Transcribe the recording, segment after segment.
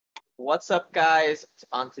What's up, guys?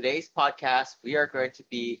 On today's podcast, we are going to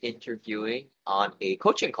be interviewing on a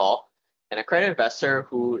coaching call an accredited investor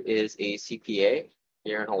who is a CPA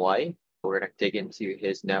here in Hawaii. We're going to dig into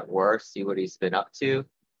his net worth, see what he's been up to,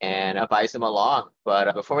 and advise him along.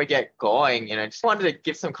 But before we get going, I just wanted to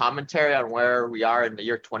give some commentary on where we are in the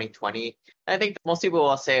year 2020. I think most people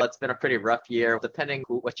will say it's been a pretty rough year, depending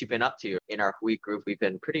what you've been up to. In our Hui group, we've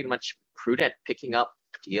been pretty much prudent picking up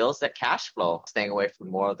deals that cash flow, staying away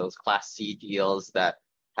from more of those Class C deals that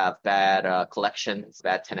have bad collections,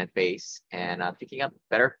 bad tenant base, and picking up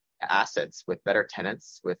better assets with better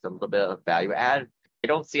tenants with a little bit of value add. I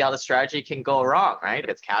don't see how the strategy can go wrong, right?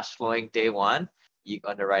 It's cash flowing day one. You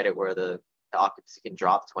underwrite it where the occupancy can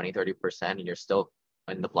drop 20, 30% and you're still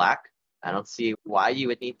in the black. I don't see why you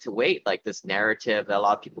would need to wait, like this narrative that a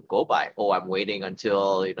lot of people go by. Oh, I'm waiting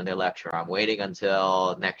until the election, or I'm waiting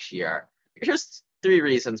until next year. Here's three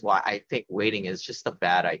reasons why I think waiting is just a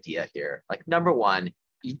bad idea here. Like, number one,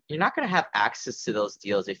 you're not going to have access to those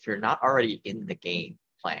deals if you're not already in the game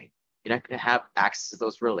playing. You're not going to have access to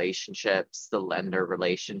those relationships, the lender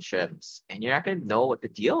relationships, and you're not going to know what the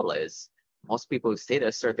deal is. Most people who say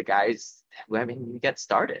this are the guys who haven't even get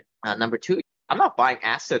started. Number two, I'm not buying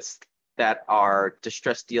assets that are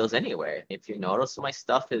distressed deals anyway. If you notice, my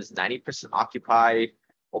stuff is 90% occupied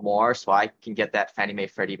or more, so I can get that Fannie Mae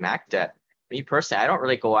Freddie Mac debt. Me personally, I don't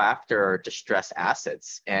really go after distressed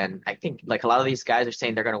assets. And I think like a lot of these guys are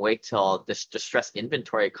saying they're going to wait till this distressed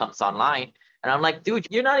inventory comes online. And I'm like, dude,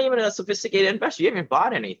 you're not even a sophisticated investor. You haven't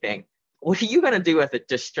bought anything. What are you going to do with a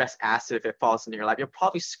distressed asset if it falls into your lap? You'll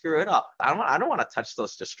probably screw it up. I don't want to touch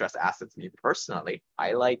those distressed assets, me personally.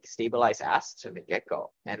 I like stabilized assets from the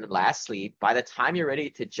get-go. And lastly, by the time you're ready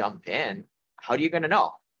to jump in, how are you going to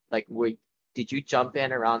know? Like, did you jump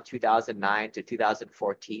in around 2009 to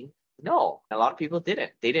 2014? No, a lot of people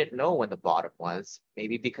didn't. They didn't know when the bottom was,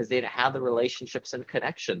 maybe because they didn't have the relationships and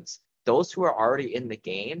connections. Those who are already in the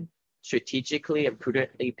game, strategically and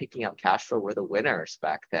prudently picking up cash flow were the winners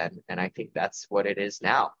back then. And I think that's what it is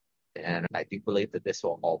now. And I do believe that this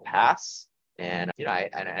will all pass. And,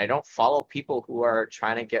 I don't follow people who are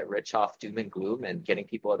trying to get rich off doom and gloom and getting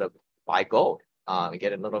people to buy gold and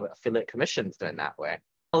get a little bit of affiliate commissions in that way.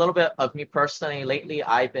 A little bit of me personally, lately,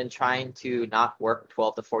 I've been trying to not work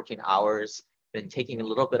 12 to 14 hours, been taking a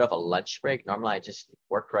little bit of a lunch break. Normally, I just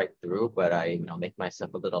work right through, but I, make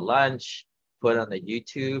myself a little lunch, put it on the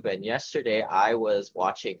YouTube. And yesterday, I was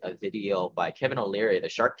watching a video by Kevin O'Leary, the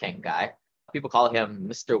Shark Tank guy. People call him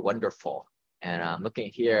Mr. Wonderful. And I'm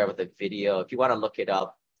looking here with a video. If you want to look it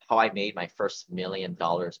up, How I Made My First $1 Million,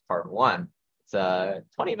 Part 1. It's a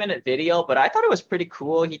 20-minute video, but I thought it was pretty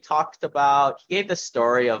cool. He gave the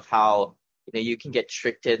story of how you can get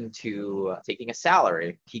tricked into taking a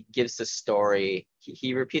salary. He gives the story.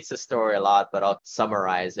 He repeats the story a lot, but I'll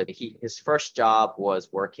summarize it. His first job was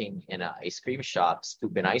working in an ice cream shop,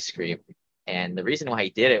 Scoopin' Ice Cream. And the reason why he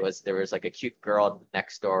did it was there was like a cute girl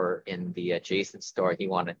next door in the adjacent store. He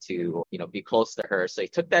wanted to, be close to her. So he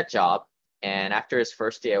took that job. And after his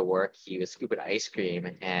first day at work, he was scooping ice cream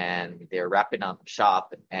and they were wrapping up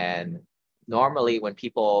shop. And normally when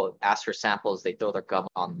people ask for samples, they throw their gum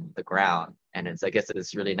on the ground. And I guess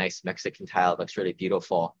it's really nice Mexican tile. It looks really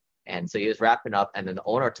beautiful. And so he was wrapping up and then the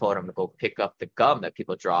owner told him to go pick up the gum that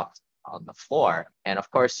people dropped on the floor. And of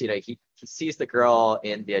course, he sees the girl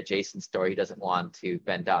in the adjacent store. He doesn't want to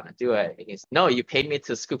bend down and do it. And he's, no, you paid me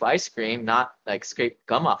to scoop ice cream, not like scrape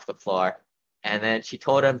gum off the floor. And then she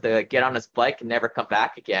told him to get on his bike and never come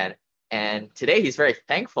back again. And today he's very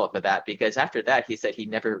thankful for that because after that, he said he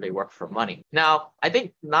never really worked for money. Now, I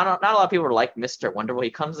think not a lot of people like Mr. Wonderful.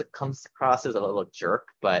 He comes across as a little jerk,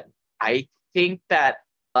 but I think that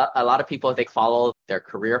a lot of people, they follow their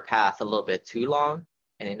career path a little bit too long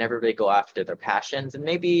and they never really go after their passions. And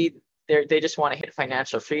maybe they just want to hit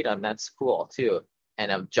financial freedom. That's cool too.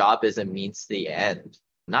 And a job is a means to the end.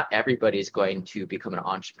 Not everybody's going to become an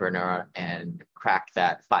entrepreneur and crack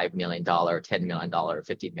that $5 million, $10 million,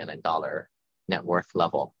 $50 million net worth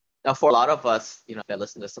level. Now, for a lot of us, that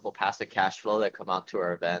listen to Simple Passive Cash Flow that come out to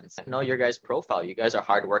our events, I know your guys' profile. You guys are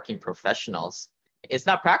hardworking professionals. It's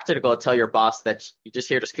not practical to tell your boss that you're just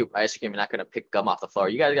here to scoop ice cream. You're not going to pick gum off the floor.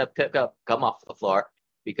 You guys got to pick up gum off the floor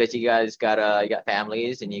because you guys you got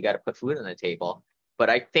families and you got to put food on the table. But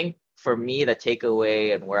I think for me, the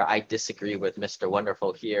takeaway and where I disagree with Mr.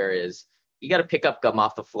 Wonderful here is you got to pick up gum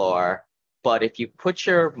off the floor. But if you put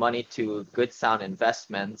your money to good sound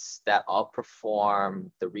investments that outperform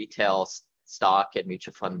the retail stock and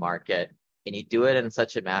mutual fund market, and you do it in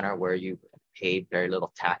such a manner where you pay very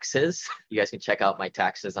little taxes, you guys can check out my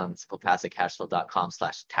taxes on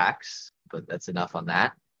simplepassivecashflow.com/tax, but that's enough on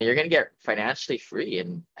that. You're going to get financially free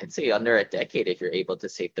in, I'd say, under a decade if you're able to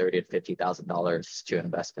save $30,000 to $50,000 to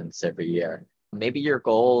investments every year. Maybe your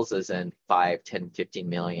goals isn't 5, 10, $15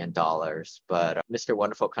 million, but Mr.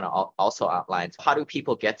 Wonderful kind of also outlines how do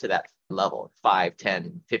people get to that level, 5,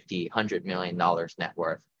 10, 50, $100 million net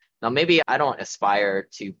worth. Now, maybe I don't aspire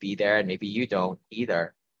to be there, and maybe you don't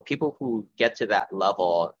either. People who get to that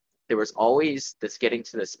level, there was always this getting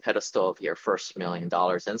to this pedestal of your first $1 million.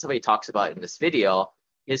 And somebody talks about in this video,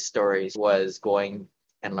 his stories was going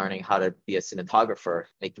and learning how to be a cinematographer,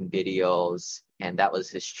 making videos, and that was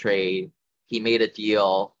his trade. He made a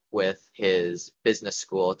deal with his business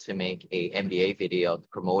school to make a MBA video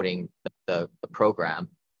promoting the program.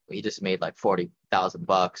 He just made like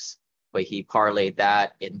 $40,000, but he parlayed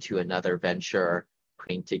that into another venture,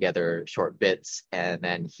 putting together short bits, and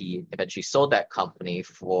then he eventually sold that company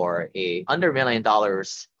for a under $1 million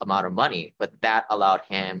amount of money. But that allowed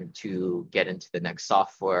him to get into the next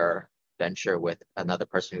software venture with another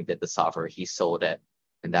person who did the software. He sold it,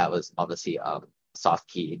 and that was obviously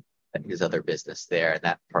SoftKey and his other business there, and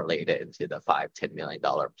that parlayed it into the $5-10 million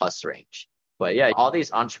plus range. But yeah, all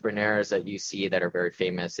these entrepreneurs that you see that are very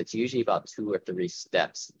famous, it's usually about 2 or 3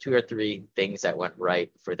 steps, 2 or 3 things that went right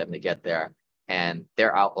for them to get there. And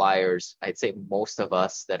they're outliers. I'd say most of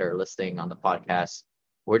us that are listening on the podcast,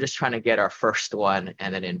 we're just trying to get our first one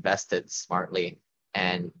and then invest it smartly.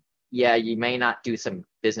 And yeah, you may not do some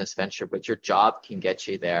business venture, but your job can get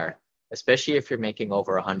you there, especially if you're making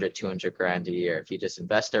over 100, 200 grand a year. If you just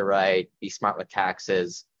invest it right, be smart with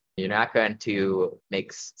taxes, you're not going to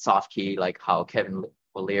make SoftKey like how Kevin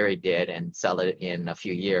O'Leary did and sell it in a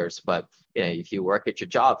few years. But if you work at your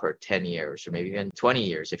job for 10 years or maybe even 20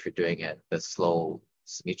 years, if you're doing it the slow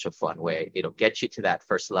mutual fund way, it'll get you to that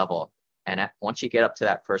first level. And once you get up to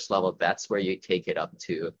that first level, that's where you take it up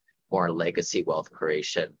to more legacy wealth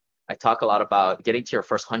creation. I talk a lot about getting to your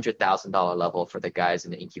first $100,000 level for the guys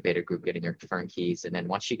in the incubator group, getting your turnkeys. And then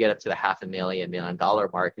once you get up to the $500,000, $1 million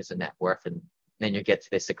mark as a net worth, and then you get to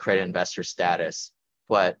this accredited investor status.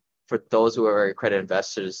 But for those who are accredited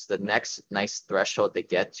investors, the next nice threshold they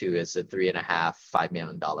get to is the $3.5-5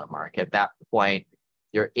 million mark. At that point,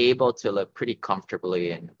 you're able to live pretty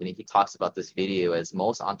comfortably. And when he talks about this video, as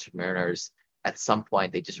most entrepreneurs, at some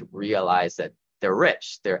point, they just realize that they're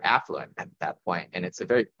rich, they're affluent at that point. And it's a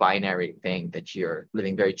very binary thing that you're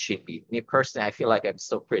living very cheaply. Me personally, I feel like I'm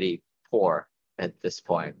still pretty poor at this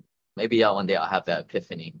point. Maybe one day I'll have that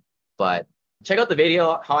epiphany. But check out the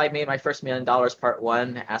video, How I Made My First $1 Million, Part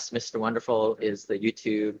 1. Ask Mr. Wonderful is the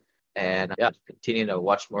YouTube. And yeah, continue to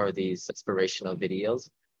watch more of these inspirational videos.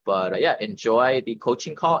 But yeah, enjoy the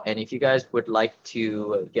coaching call. And if you guys would like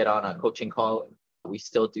to get on a coaching call, we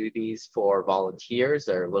still do these for volunteers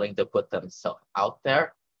that are willing to put themselves out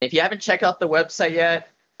there. If you haven't checked out the website yet,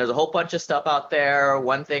 there's a whole bunch of stuff out there.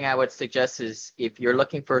 One thing I would suggest is if you're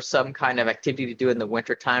looking for some kind of activity to do in the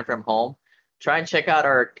wintertime from home, try and check out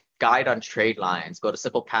our guide on trade lines. Go to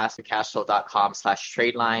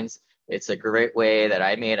simplepassivecashflow.com/trade lines. It's a great way that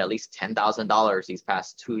I made at least $10,000 these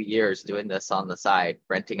past 2 years doing this on the side,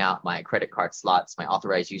 renting out my credit card slots, my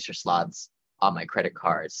authorized user slots on my credit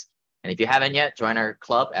cards. And if you haven't yet, join our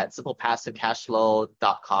club at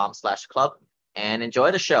simplepassivecashflow.com/club and enjoy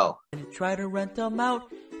the show. Try to rent them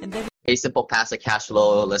out and then... Hey, Simple Passive Cash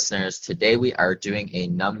Flow listeners. Today we are doing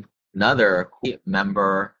another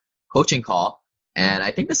member coaching call. And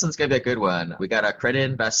I think this one's going to be a good one. We got a credit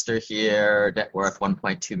investor here, net worth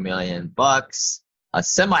 $1.2 million, a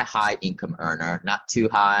semi-high income earner, not too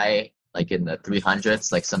high, like in the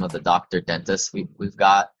 300s, like some of the doctor dentists we've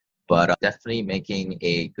got, but definitely making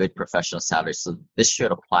a good professional salary. So this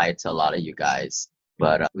should apply to a lot of you guys.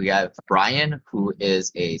 But we have Brian, who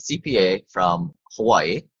is a CPA from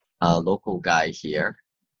Hawaii, a local guy here.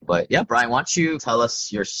 But yeah, Brian, why don't you tell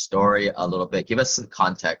us your story a little bit? Give us some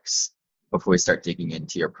context before we start digging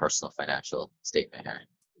into your personal financial statement here.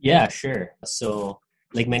 Yeah, sure. So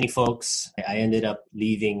like many folks, I ended up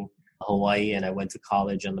leaving Hawaii and I went to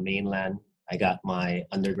college on the mainland. I got my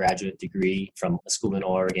undergraduate degree from a school in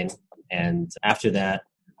Oregon. And after that,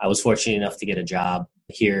 I was fortunate enough to get a job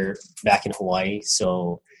here back in Hawaii.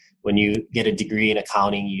 So when you get a degree in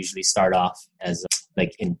accounting, you usually start off as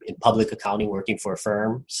like in public accounting, working for a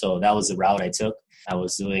firm. So that was the route I took. I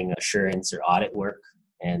was doing assurance or audit work.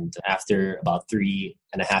 And after about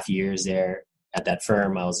 3.5 years there at that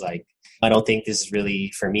firm, I was like, I don't think this is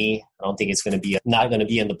really for me. I don't think it's going to be, not going to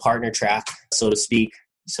be on the partner track, so to speak.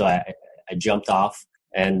 So I jumped off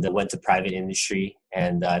and went to private industry,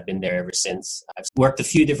 and I've been there ever since. I've worked a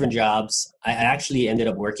few different jobs. I actually ended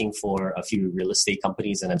up working for a few real estate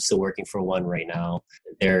companies, and I'm still working for one right now.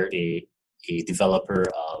 They're a a developer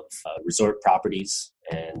of resort properties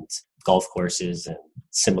and golf courses and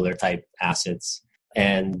similar type assets.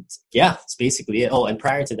 And yeah, it's basically it. Oh, and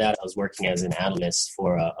prior to that, I was working as an analyst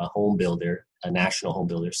for a home builder, a national home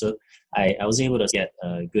builder. So I was able to get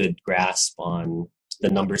a good grasp on the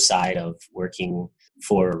number side of working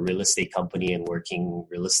for a real estate company and working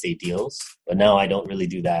real estate deals. But now I don't really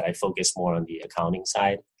do that. I focus more on the accounting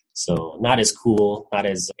side. So not as cool, not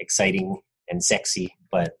as exciting and sexy,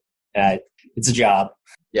 but it's a job.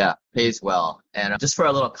 Yeah, pays well. And just for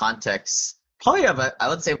a little context, probably I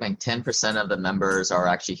would say like 10% of the members are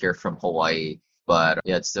actually here from Hawaii. But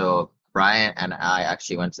yeah, so Brian and I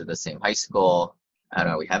actually went to the same high school. I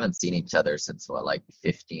don't know, we haven't seen each other since like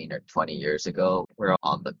 15 or 20 years ago. We're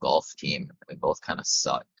on the golf team. We both kind of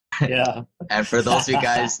suck. Yeah. And for those of you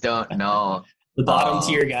guys don't know, the bottom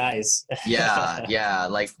tier guys. yeah.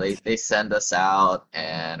 Like they send us out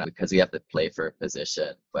and because we have to play for a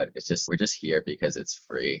position, but we're just here because it's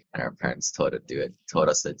free. And our parents told us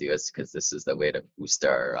to do it because this is the way to boost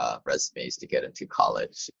our resumes to get into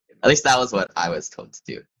college. At least that was what I was told to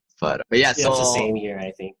do. But yeah, so it's the same here,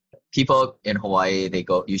 I think. People in Hawaii, they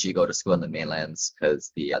usually go to school in the mainlands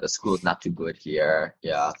because the school is not too good here.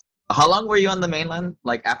 Yeah. How long were you on the mainland,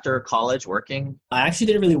 like after college working? I actually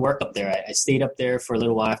didn't really work up there. I stayed up there for a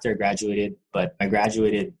little while after I graduated, but I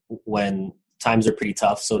graduated when times are pretty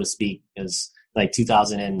tough, so to speak. It was like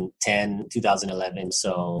 2010, 2011,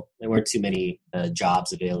 so there weren't too many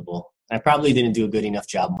jobs available. I probably didn't do a good enough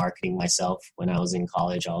job marketing myself when I was in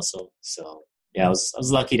college also. So yeah, I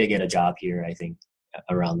was lucky to get a job here, I think,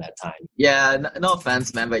 around that time. Yeah, no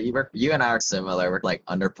offense, man, but you and I are similar. We're like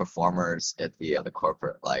underperformers at the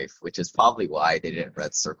corporate life, which is probably why they didn't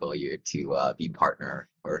red circle you to be partner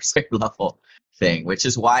or same level thing, which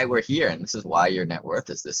is why we're here. And this is why your net worth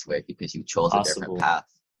is this way, because you chose a different path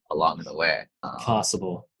along the way.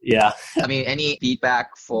 Possible. Yeah. I mean, any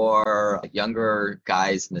feedback for younger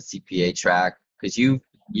guys in the CPA track? Because you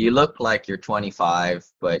look like you're 25,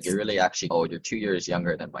 but you're really actually old. You're 2 years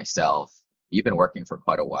younger than myself. You've been working for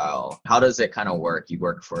quite a while. How does it kind of work? You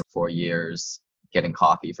work for 4 years getting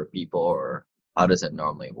coffee for people, or how does it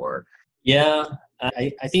normally work? Yeah,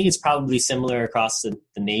 I think it's probably similar across the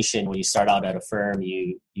nation. When you start out at a firm,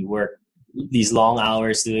 you work these long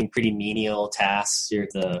hours doing pretty menial tasks. You're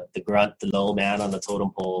the grunt, the low man on the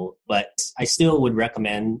totem pole. But I still would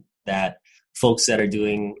recommend that folks that are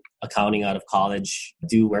doing accounting out of college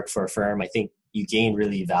do work for a firm. I think you gain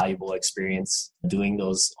really valuable experience doing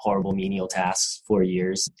those horrible menial tasks for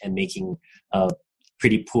years and making a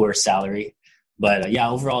pretty poor salary. But yeah,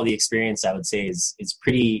 overall the experience I would say is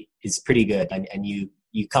pretty good. And you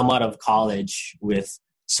come out of college with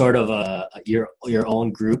sort of your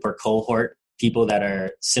own group or cohort, people that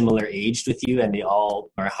are similar aged with you, and they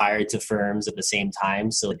all are hired to firms at the same time.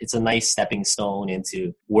 So it's a nice stepping stone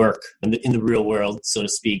into work in the real world, so to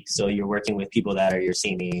speak. So you're working with people that are your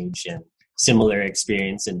same age and similar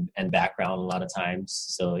experience and background a lot of times.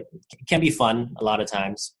 So it can be fun a lot of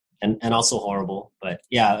times and also horrible. But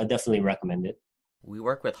yeah, I definitely recommend it. We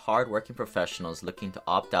work with hard-working professionals looking to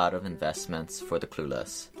opt out of investments for the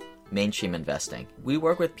clueless. Mainstream investing. We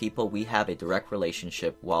work with people we have a direct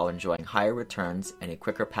relationship while enjoying higher returns and a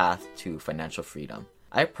quicker path to financial freedom.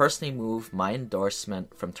 I personally moved my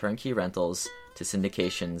endorsement from turnkey rentals to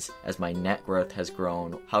syndications as my net worth has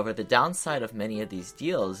grown. However, the downside of many of these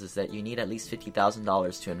deals is that you need at least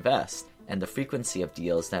 $50,000 to invest, and the frequency of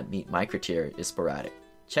deals that meet my criteria is sporadic.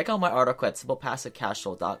 Check out my article at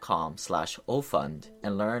simplepassivecashflow.com/ofund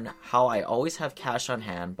and learn how I always have cash on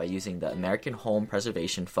hand by using the American Home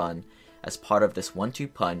Preservation Fund as part of this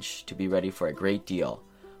 1-2 punch to be ready for a great deal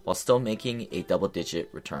while still making a double-digit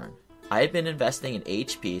return. I have been investing in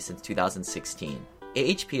AHP since 2016.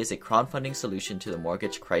 AHP is a crowdfunding solution to the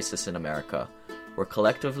mortgage crisis in America, where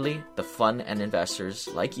collectively the fund and investors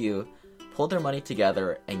like you pull their money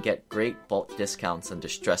together and get great bulk discounts on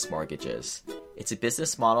distressed mortgages. It's a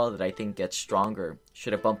business model that I think gets stronger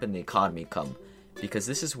should a bump in the economy come, because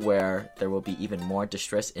this is where there will be even more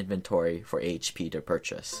distressed inventory for AHP to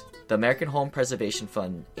purchase. The American Home Preservation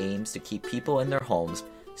Fund aims to keep people in their homes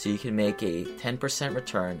so you can make a 10%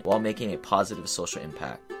 return while making a positive social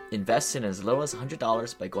impact. Invest in as little as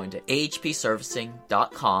 $100 by going to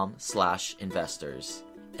ahpservicing.com/investors.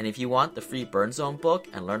 And if you want the free Burn Zone book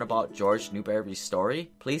and learn about George Newberry's story,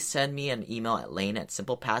 please send me an email at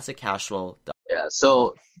lane@simplepassivecashflow.com. Yeah,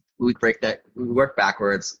 so we work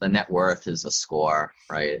backwards. The net worth is a score,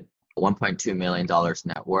 right? $1.2 million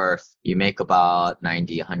net worth. You make about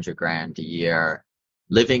 90, 100 grand a year.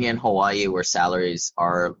 Living in Hawaii, where salaries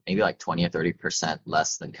are maybe like 20 or 30%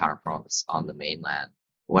 less than counterparts on the mainland.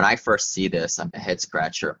 when I first see this, I'm a head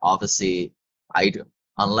scratcher. Obviously, I do,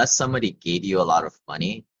 unless somebody gave you a lot of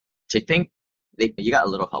money, which I think you got a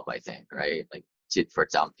little help, I think, right? Like for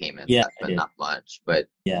down payment, Yeah, but not much. But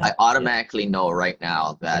yeah, I automatically know right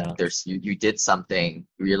now that yeah. there's you did something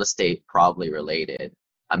real estate probably related.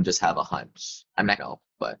 I'm just have a hunch. I'm not know,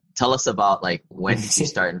 but tell us about like when did you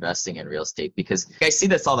start investing in real estate? Because I see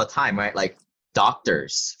this all the time, right? Like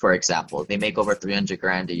doctors, for example, they make over 300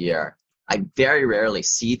 grand a year. I very rarely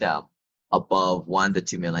see them above $1 to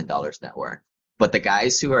 $2 million net worth. But the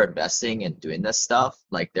guys who are investing and doing this stuff,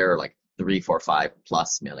 like they're like 3, 4,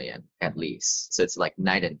 5+ million at least. So it's like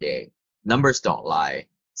night and day. Numbers don't lie.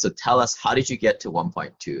 So tell us, how did you get to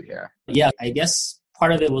 1.2 here? Yeah, I guess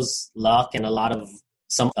part of it was luck and a lot of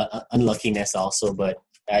some unluckiness also. But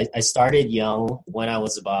I started young. When I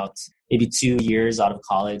was about maybe 2 years out of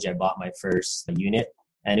college, I bought my first unit,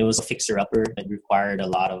 and it was a fixer-upper. It required a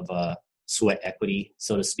lot of sweat equity,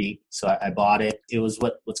 so to speak. So I bought it. It was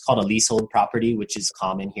what's called a leasehold property, which is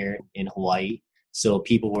common here in Hawaii. So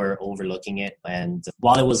people were overlooking it. And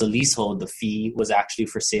while it was a leasehold, the fee was actually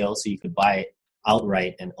for sale. So you could buy it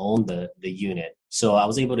outright and own the unit. So I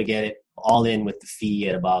was able to get it all in with the fee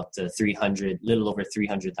at about 300, little over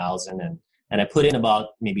 300,000. And I put in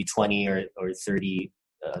about maybe 20 or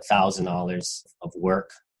 $30,000 of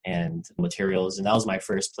work and materials. And that was my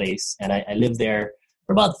first place. And I lived there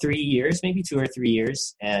for about 3 years, maybe 2 or 3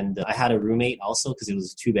 years. And I had a roommate also because it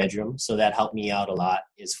was a 2-bedroom. So that helped me out a lot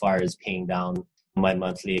as far as paying down my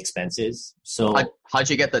monthly expenses. So how'd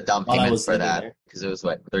you get the down payment for that? Because it was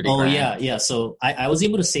what, 30 grand? Yeah. So I was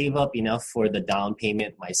able to save up enough for the down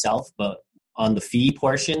payment myself. But on the fee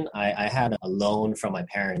portion, I had a loan from my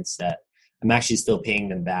parents that I'm actually still paying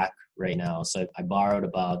them back right now. So I borrowed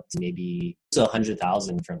about maybe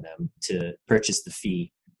 $100,000 from them to purchase the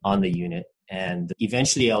fee on the unit. And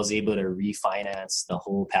eventually I was able to refinance the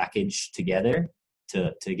whole package together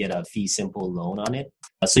to get a fee simple loan on it.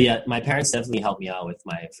 So yeah, my parents definitely helped me out with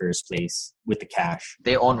my first place with the cash.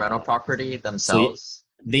 They own rental property themselves?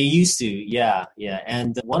 So they used to, yeah.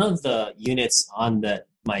 And one of the units on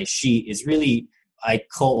my sheet is really, I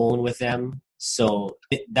co-own with them. So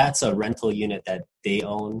that's a rental unit that they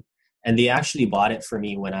own. And they actually bought it for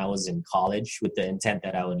me when I was in college with the intent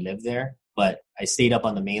that I would live there. But I stayed up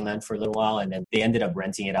on the mainland for a little while, and then they ended up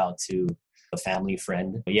renting it out to a family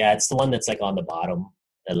friend. But yeah, it's the one that's like on the bottom,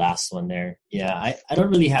 the last one there. Yeah, I don't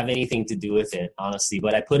really have anything to do with it, honestly,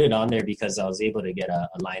 but I put it on there because I was able to get a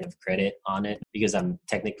line of credit on it because I'm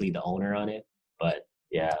technically the owner on it. But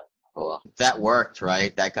yeah. Well, that worked,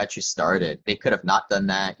 right? That got you started. They could have not done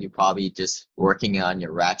that. You're probably just working on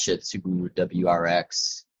your ratchet Subaru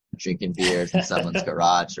WRX, drinking beers in someone's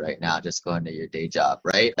garage right now, just going to your day job,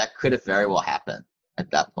 right? That could have very well happened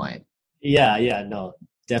at that point. Yeah, no,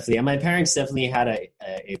 definitely. And my parents definitely had a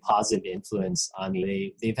positive influence on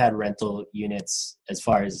me. They've had rental units as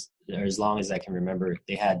long as I can remember.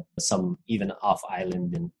 They had some even off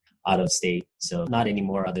island and out of state. So not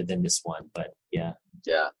anymore other than this one, but yeah.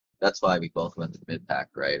 Yeah, that's why we both went to Midpack,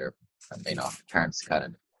 right? Or, parents kind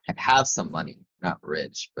of have some money, not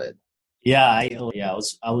rich, but Yeah, I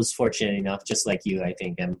was fortunate enough, just like you, I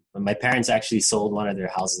think. And my parents actually sold one of their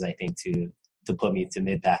houses, I think, to put me to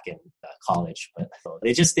Midpack in college, but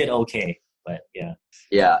they just did okay. But yeah.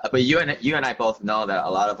 Yeah, but you and I both know that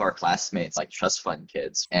a lot of our classmates, like trust fund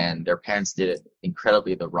kids, and their parents did it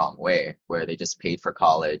incredibly the wrong way, where they just paid for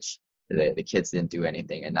college. The kids didn't do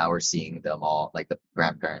anything, and now we're seeing them all, like the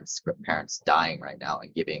parents dying right now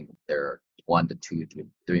and giving their $1 to $2,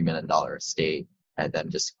 $3 million estate and them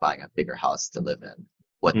just buying a bigger house to live in.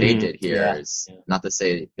 What they did here is not to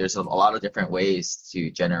say there's a lot of different ways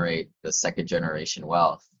to generate the second generation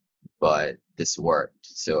wealth, but this worked.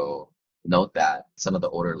 So note that some of the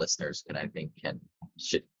older listeners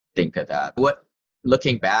should think of that.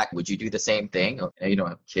 Looking back, would you do the same thing? You don't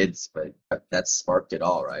have kids, but that sparked it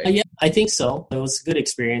all, right? Yeah, I think so. It was a good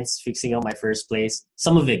experience fixing out my first place.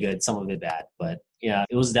 Some of it good, some of it bad, but yeah,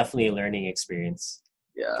 it was definitely a learning experience.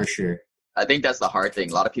 Yeah, for sure. I think that's the hard thing.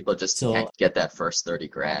 A lot of people just can't get that first 30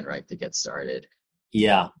 grand, right, to get started.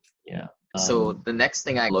 Yeah. So the next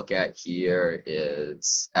thing I look at here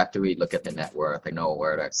is, after we look at the net worth, I know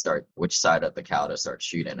where to start, which side of the cow to start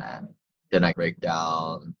shooting at. Then I break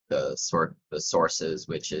down the sources,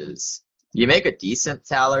 which is, you make a decent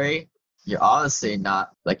salary. You're obviously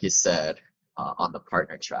not, like you said, on the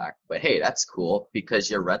partner track. But hey, that's cool because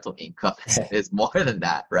your rental income is more than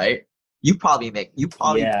that, right? You probably make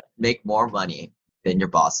more money than your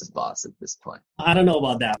boss's boss at this point. I don't know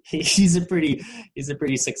about that. He's a pretty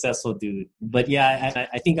successful dude. But yeah,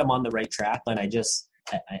 I think I'm on the right track, and I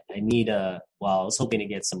need I was hoping to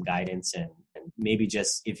get some guidance and And maybe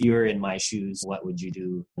just if you were in my shoes, what would you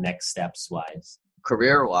do next steps wise?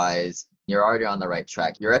 Career-wise, you're already on the right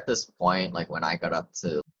track. You're at this point, like when I got up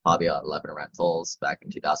to probably 11 rentals back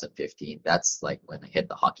in 2015, that's like when I hit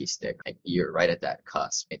the hockey stick. Like you're right at that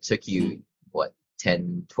cusp. It took you, what,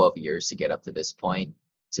 10, 12 years to get up to this point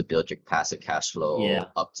to build your passive cash flow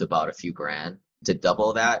up to about a few grand. To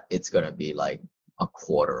double that, it's going to be like a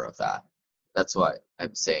quarter of that. That's why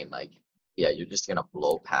I'm saying, like, yeah, you're just going to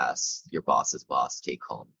blow past your boss's boss take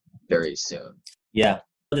home very soon. Yeah.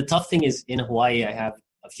 The tough thing is in Hawaii, I have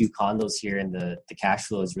a few condos here and the cash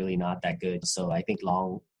flow is really not that good. So I think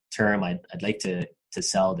long term, I'd like to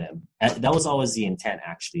sell them. That was always the intent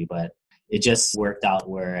actually, but it just worked out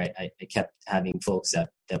where I kept having folks that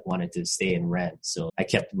wanted to stay and rent. So I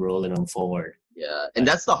kept rolling them forward. Yeah. And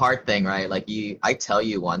that's the hard thing, right? Like I tell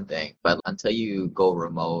you one thing, but until you go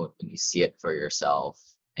remote and you see it for yourself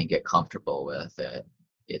and get comfortable with it,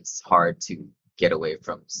 it's hard to get away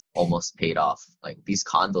from almost paid off. Like these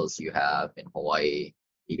condos you have in Hawaii,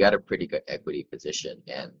 you got a pretty good equity position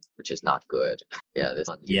in, which is not good. Yeah, this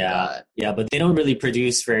one. Yeah, but they don't really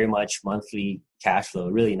produce very much monthly cash flow,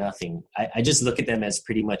 really nothing. I just look at them as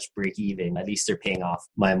pretty much break even. At least they're paying off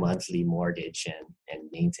my monthly mortgage and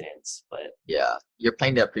maintenance. But yeah, you're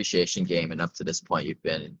playing the appreciation game, and up to this point,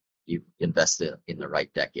 you've invested in the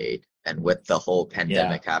right decade. And with the whole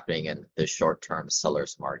pandemic happening and the short-term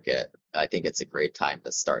sellers market, I think it's a great time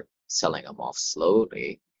to start selling them off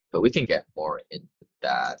slowly. But we can get more into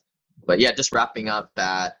that. But yeah, just wrapping up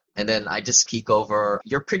that. And then I just peek over,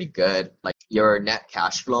 you're pretty good. Like your net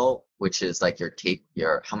cash flow, which is like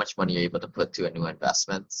your how much money you're able to put to a new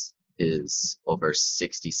investments is over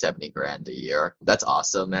 60, 70 grand a year. That's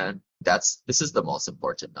awesome, man. This is the most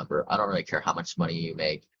important number. I don't really care how much money you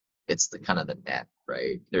make. It's the kind of the net,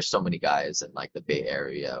 right? There's so many guys in like the Bay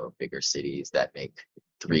Area or bigger cities that make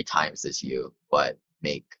 3 times as you, but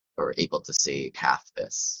make or able to save half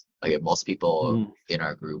this. Like most people in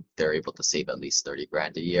our group, they're able to save at least 30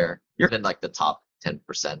 grand a year. You're in like the top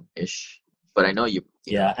 10%-ish. But I know you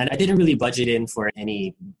know. And I didn't really budget in for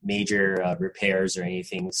any major repairs or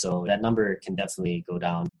anything. So that number can definitely go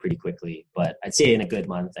down pretty quickly. But I'd say in a good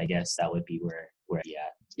month, I guess that would be where I'd be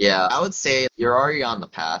at. Yeah, I would say you're already on the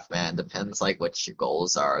path, man. Depends like what your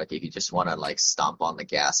goals are. Like if you just want to like stomp on the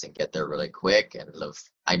gas and get there really quick and live.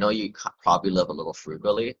 I know you probably live a little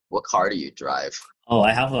frugally. What car do you drive? Oh,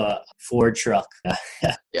 I have a Ford truck.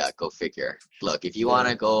 Yeah, go figure. Look, if you want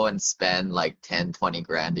to go and spend like 10, 20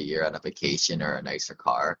 grand a year on a vacation or a nicer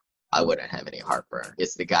car, I wouldn't have any heartburn.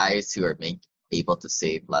 It's the guys who are able to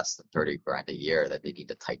save less than 30 grand a year that they need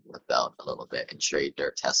to tighten the belt a little bit and trade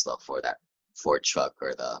their Tesla for that Ford truck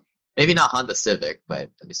or maybe not Honda Civic, but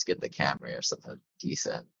just get the Camry or something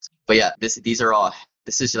decent. But yeah, this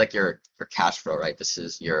is like your cash flow, right? This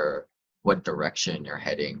is what direction you're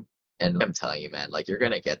heading. And I'm telling you, man, like you're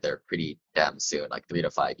going to get there pretty damn soon, like 3 to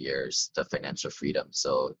 5 years to financial freedom.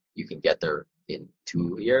 So you can get there in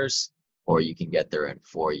 2 years or you can get there in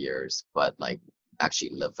 4 years, but like actually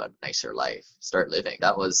live a nicer life, start living.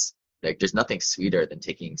 That was like, there's nothing sweeter than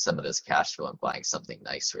taking some of this cash flow and buying something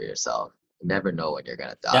nice for yourself. You never know when you're going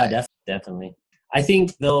to die. Yeah, definitely. I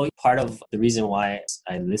think though, part of the reason why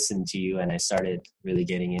I listened to you and I started really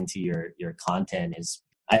getting into your content is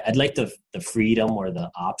I'd like the freedom or the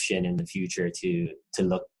option in the future to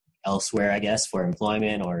look elsewhere, I guess, for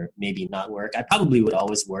employment or maybe not work. I probably would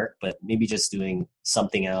always work, but maybe just doing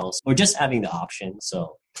something else or just having the option.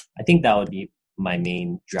 So I think that would be my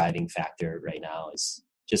main driving factor right now is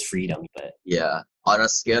just freedom. But yeah, on a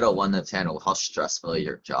scale of 1 to 10, how stressful is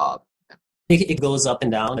your job? It goes up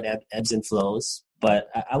and down, it ebbs and flows. But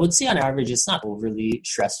I would say on average, it's not overly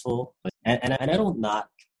stressful. And I don't not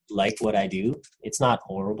like what I do. It's not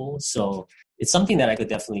horrible. So it's something that I could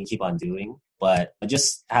definitely keep on doing. But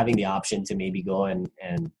just having the option to maybe go and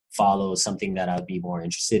follow something that I'd be more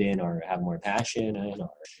interested in or have more passion in, or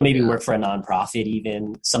maybe work for a nonprofit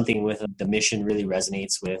even, something with the mission really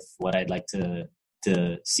resonates with what I'd like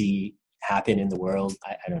to see happen in the world.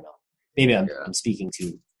 I don't know. Maybe I'm speaking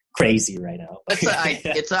too crazy right now.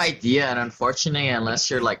 It's an idea, and unfortunately, unless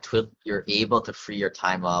you're like you're able to free your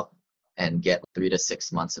time up and get 3 to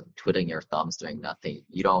 6 months of twiddling your thumbs doing nothing,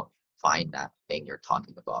 you don't find that thing you're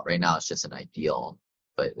talking about. Right now, it's just an ideal,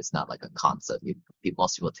 but it's not like a concept.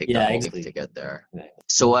 Most people take the whole thing to get there. Yeah.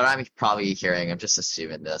 So what I'm probably hearing, I'm just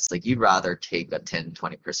assuming this, like you'd rather take a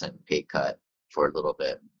 10-20% pay cut for a little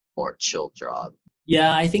bit more chill job.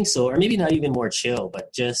 Yeah, I think so. Or maybe not even more chill,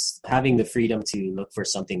 but just having the freedom to look for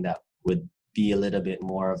something that would be a little bit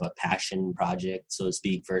more of a passion project, so to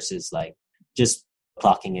speak, versus like just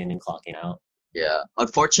clocking in and clocking out. Yeah.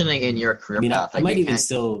 Unfortunately, in your career path, I might even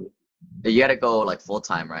still You got to go like full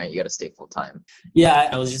time, right? You got to stay full time. Yeah,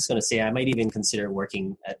 I was just going to say, I might even consider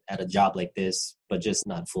working at a job like this, but just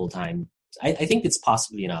not full time. I think it's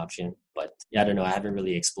possibly an option, but yeah, I don't know. I haven't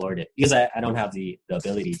really explored it because I don't have the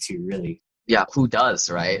ability to really. Yeah, who does,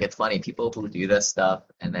 right? It's funny, people who do this stuff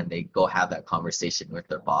and then they go have that conversation with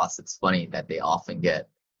their boss. It's funny that they often get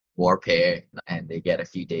more pay and they get a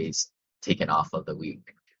few days taken off of the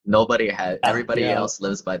week. Everybody Yeah. else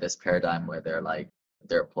lives by this paradigm where they're like,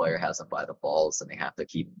 their employer has them by the balls and they have to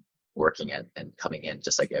keep working and coming in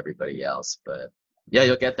just like everybody else. But yeah,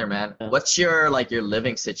 you'll get there, man. Yeah. What's your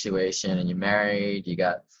living situation? And you married, you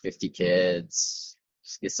got 50 kids.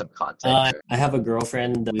 Just get some context. I have a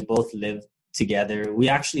girlfriend that we both live together. We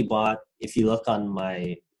actually bought, if you look on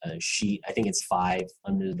my sheet, I think it's 5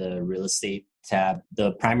 under the real estate tab,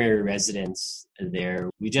 the primary residence there.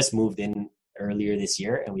 We just moved in earlier this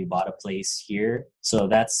year and we bought a place here. So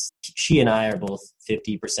she and I are both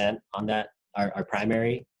 50% on that, our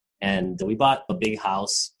primary. And we bought a big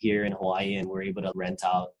house here in Hawaii and we're able to rent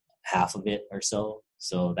out half of it or so.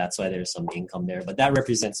 So that's why there's some income there. But that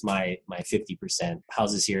represents my 50%.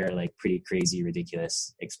 Houses here are like pretty crazy,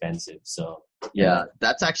 ridiculous, expensive. So yeah,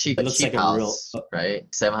 that's actually a looks cheap like a house, right?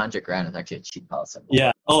 700 grand is actually a cheap house.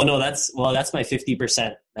 Yeah. Oh no, that's my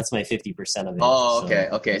 50%. That's my 50% of it. Oh, okay,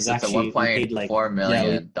 okay. So it's a actually, $1.4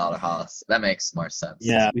 million house. That makes more sense.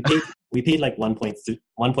 Yeah, we paid like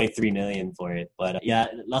 1.3 million for it. But yeah,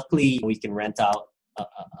 luckily we can rent out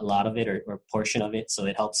a lot of it or a portion of it, so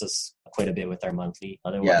it helps us quite a bit with our monthly.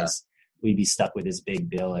 Otherwise, we'd be stuck with this big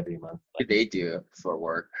bill every month. What do they do for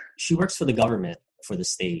work? She works for the government, for the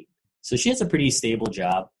state. So she has a pretty stable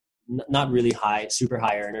job. Not really super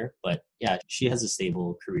high earner, but yeah, she has a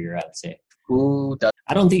stable career, I would say. Who does?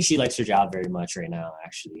 I don't think she likes her job very much right now,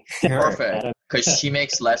 actually. Perfect. Because she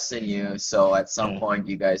makes less than you. So at some point,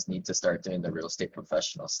 you guys need to start doing the real estate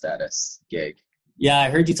professional status gig. Yeah, I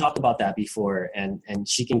heard you talk about that before, and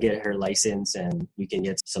she can get her license and we can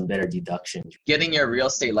get some better deductions. Getting your real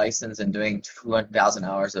estate license and doing 200,000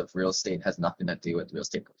 hours of real estate has nothing to do with real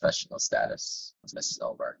estate professional status. It's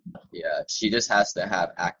over. Yeah, she just has to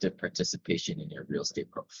have active participation in your real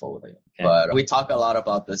estate portfolio. Okay. But we talk a lot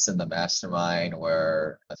about this in the mastermind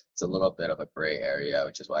where it's a little bit of a gray area,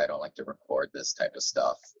 which is why I don't like to record this type of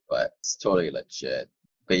stuff, but it's totally legit.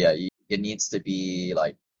 But yeah, it needs to be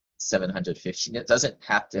like 750. It doesn't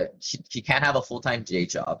have to. She can't have a full-time day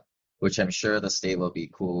job, which I'm sure the state will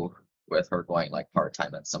be cool with her going like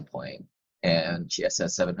part-time at some point. And she has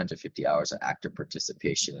 750 hours of active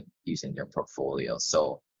participation using your portfolio.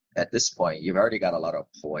 So at this point, you've already got a lot of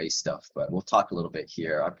Hawaii stuff, but we'll talk a little bit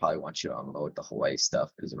here. I probably want you to unload the Hawaii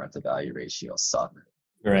stuff because the rent-to-value ratio suck.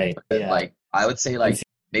 Right. But like I would say, like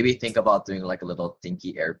maybe think about doing like a little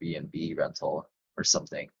dinky Airbnb rental or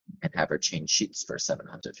something and have her change sheets for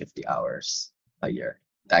 750 hours a year.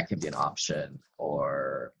 That can be an option.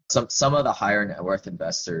 Or some of the higher net worth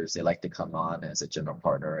investors, they like to come on as a general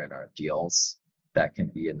partner in our deals. That can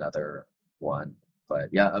be another one. But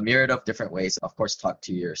yeah, a myriad of different ways. Of course, talk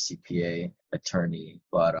to your CPA attorney.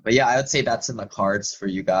 But yeah, I would say that's in the cards for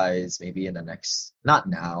you guys maybe in the next, not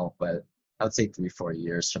now, but I would say 3-4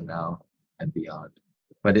 years from now and beyond.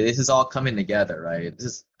 But this is all coming together, right? This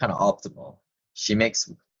is kind of optimal. She makes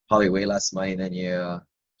probably way less money than you.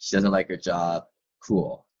 She doesn't like her job.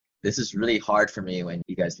 Cool. This is really hard for me when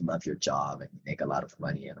you guys love your job and you make a lot of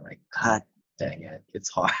money. And I'm like, God dang it. It's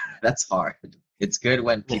hard. That's hard. It's good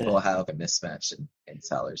when people have a mismatch in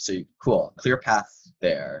salaries. So cool. Clear path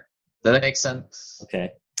there. Does that make sense?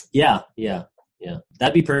 Okay. Yeah.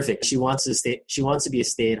 That'd be perfect. She wants to be a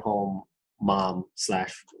stay-at-home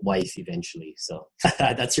mom/wife eventually. So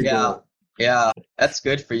that's her goal. Yeah, that's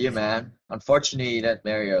good for you, man. Unfortunately, you didn't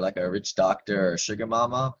marry her like a rich doctor or sugar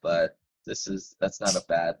mama, but that's not a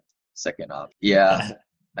bad second option. Yeah,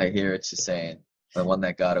 I hear what you're saying. The one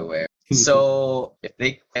that got away. So if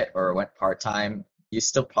they quit or went part-time, you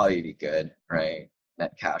still probably be good, right?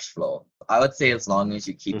 Net cash flow. I would say as long as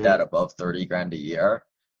you keep that above 30 grand a year,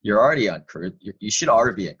 you're already on cruise. You should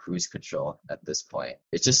already be in cruise control at this point.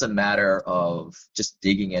 It's just a matter of just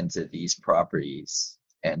digging into these properties.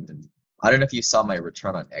 And I don't know if you saw my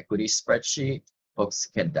return on equity spreadsheet. Folks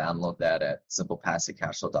can download that at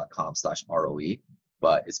simplepassivecashflow.com/ROE.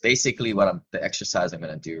 But it's basically the exercise I'm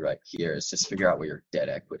going to do right here is just figure out where your debt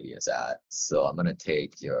equity is at. So I'm going to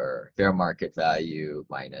take your fair market value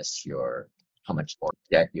minus how much more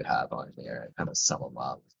debt you have on there and kind of sum them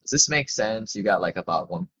up. Does this make sense? You got like about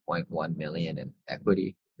 1.1 million in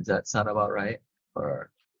equity. Does that sound about right? Or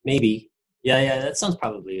maybe. Yeah, that sounds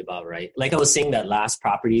probably about right. Like I was saying, that last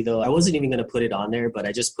property though, I wasn't even going to put it on there, but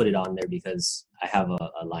I just put it on there because I have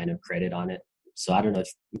a line of credit on it. So I don't know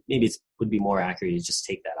if maybe it would be more accurate to just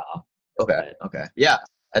take that off. Okay. Okay. Yeah.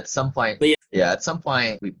 At some point, But yeah, at some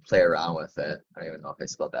point we play around with it. I don't even know if I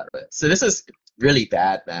spelled that right. So this is really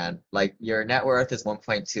bad, man. Like your net worth is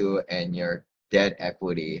 1.2 and your debt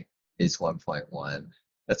equity is 1.1.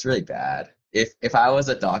 That's really bad. If I was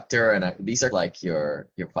a doctor and these are like your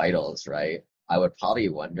vitals, right? I would probably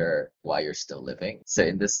wonder why you're still living. So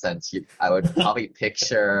in this sense, I would probably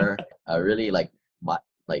picture a really like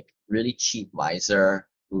really cheap miser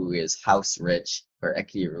who is house rich or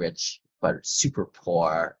equity rich but super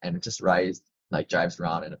poor and just drives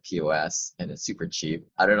around in a POS and it's super cheap.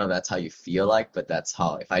 I don't know if that's how you feel like, but that's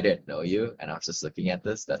how, if I didn't know you and I was just looking at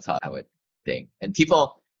this, that's how I would think. And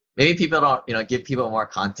maybe people don't, give people more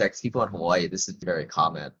context. People in Hawaii, this is very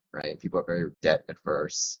common, right? People are very debt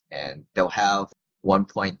adverse and they'll have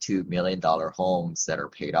 $1.2 million homes that are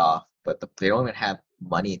paid off, but they don't even have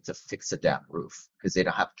money to fix a damn roof because they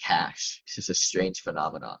don't have cash. It's just a strange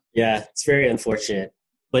phenomenon. Yeah, it's very unfortunate.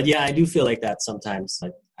 But yeah, I do feel like that sometimes.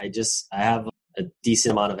 Like I have a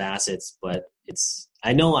decent amount of assets, but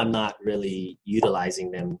I know I'm not really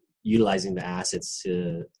utilizing the assets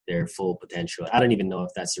to their full potential. I don't even know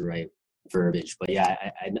if that's the right verbiage, but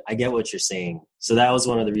yeah, I get what you're saying. So that was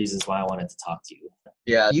one of the reasons why I wanted to talk to you.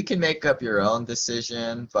 Yeah, you can make up your own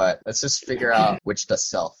decision, but let's just figure out which to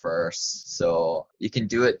sell first. So you can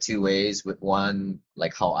do it two ways with one,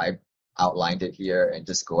 like how I outlined it here, and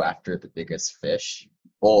just go after the biggest fish.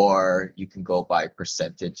 Or you can go by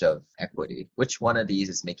percentage of equity. Which one of these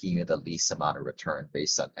is making you the least amount of return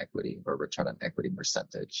based on equity or return on equity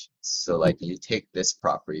percentage? So like you take this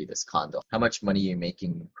property, this condo, how much money are you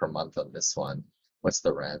making per month on this one? What's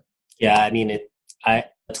the rent? Yeah, I mean, I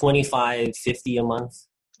 $25.50 a month,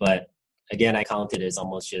 but again, I count it as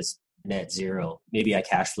almost just net zero. Maybe I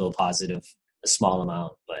cash flow positive a small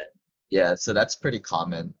amount, but yeah, so that's pretty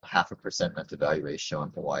common. 0.5% rent to value ratio in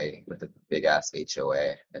Hawaii with a big ass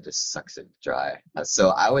HOA. It just sucks it dry. So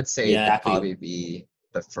I would say yeah, it'd probably be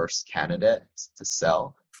the first candidate to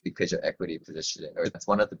sell because your equity position, or it's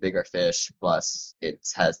one of the bigger fish, plus it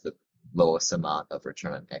has the lowest amount of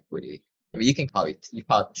return on equity. I mean, you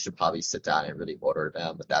should probably sit down and really order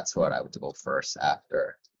them, but that's what I would go first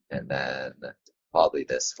after. And then probably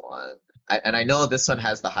this one. I know this one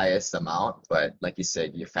has the highest amount, but like you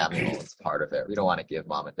said, your family owns part of it. We don't want to give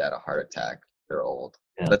mom and dad a heart attack. They're old.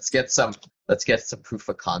 Yeah. Let's get some proof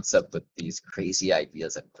of concept with these crazy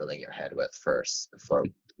ideas I'm filling your head with first before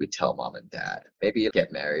we tell mom and dad. Maybe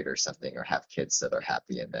get married or something or have kids so they're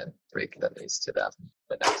happy and then break the news to them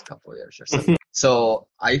the next couple of years or something. So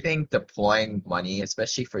I think deploying money,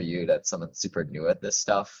 especially for you, that's someone super new at this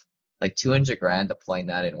stuff, like 200 grand deploying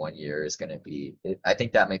that in 1 year is going to be, I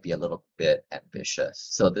think that might be a little bit ambitious.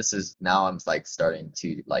 So now I'm like starting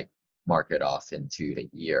to like mark it off into the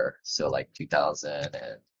year. So like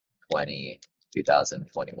 2020,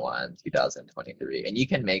 2021, 2023. And you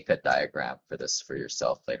can make a diagram for this for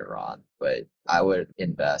yourself later on, but I would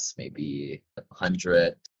invest maybe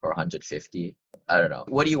 100 or 150. I don't know.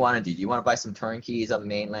 What do you want to do? Do you want to buy some turnkeys on the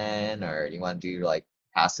mainland, or do you want to do like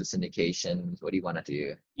passive syndications? What do you want to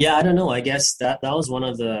do? Yeah, I don't know. I guess that was one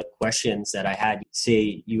of the questions that I had.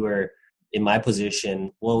 Say you were in my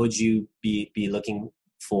position, what would you be looking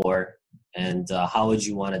for? And how would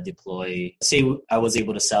you want to deploy? Say I was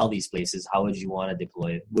able to sell these places, how would you want to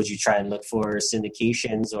deploy it? Would you try and look for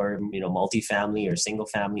syndications or multifamily or single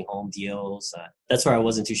family home deals? That's where I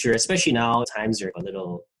wasn't too sure, especially now times are a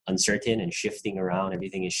little uncertain and shifting around.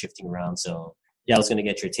 Everything is shifting around. So yeah, I was going to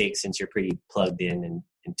get your take since you're pretty plugged in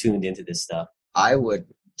and tuned into this stuff. I would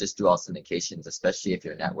just do all syndications, especially if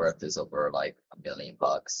your net worth is over like $1 million.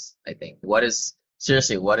 I think what is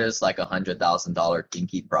like $100,000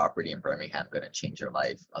 dinky property in Birmingham going to change your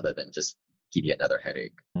life other than just give you another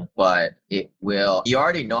headache? But it will. You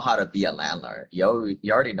already know how to be a landlord. You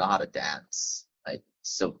already know how to dance. Like,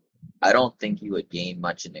 so I don't think you would gain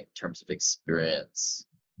much in terms of experience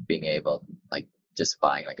being able like just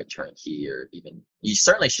buying like a turnkey, or even you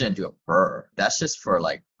certainly shouldn't do a BRRRR. That's just for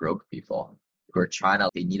like broke people who are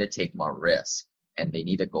they need to take more risk. And they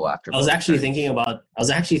need to go after. I was actually thinking about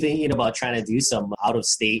trying to do some out of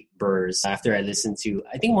state BRRRRs after I listened to.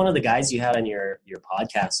 I think one of the guys you had on your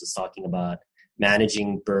podcast was talking about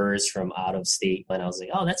managing BRRRRs from out of state, and I was like,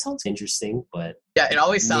 oh, that sounds interesting. But yeah, it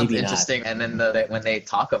always sounds interesting. And then when they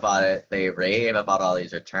talk about it, they rave about all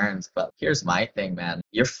these returns. But here's my thing, man: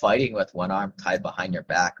 you're fighting with one arm tied behind your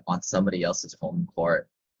back on somebody else's home court.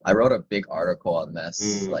 I wrote a big article on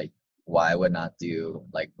this, like why I would not do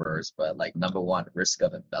like BRRRRs, but like number one, risk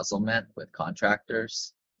of embezzlement with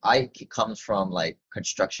contractors. comes from like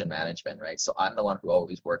construction management, right? So I'm the one who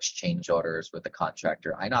always works change orders with the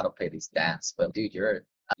contractor. I know how to play these dance, but dude,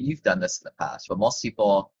 you've done this in the past. But most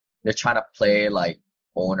people, they're trying to play like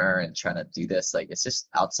owner and trying to do this. Like it's just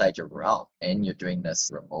outside your realm and you're doing this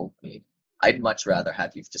remotely. I'd much rather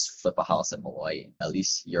have you just flip a house in Hawaii. At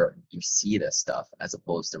least you see this stuff as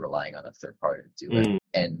opposed to relying on a third party to do it.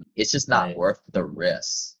 And it's just not worth the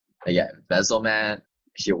risk. But yeah, embezzlement,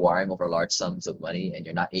 if you're wiring over large sums of money and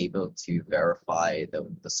you're not able to verify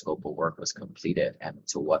the scope of work was completed and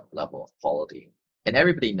to what level of quality. And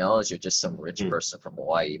everybody knows you're just some rich person from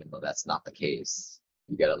Hawaii, even though that's not the case.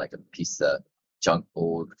 You get like a piece of junk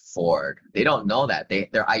old Ford. They don't know that.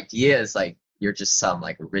 Their idea is like you're just some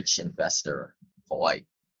like rich investor in Hawaii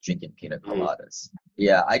drinking pina coladas.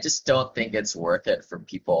 Yeah, I just don't think it's worth it for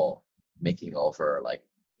people making over like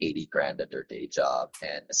 80 grand at their day job,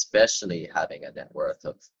 and especially having a net worth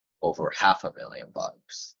of over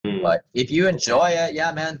 $500,000. But if you enjoy it,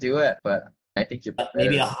 yeah, man, do it. But I think you're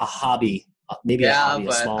maybe a hobby.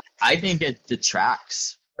 But I think it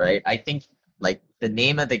detracts, right? I think like the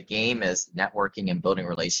name of the game is networking and building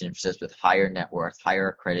relationships with higher net worth, higher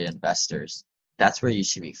accredited investors. That's where you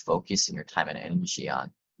should be focusing your time and energy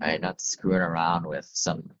on, right? Not screwing around with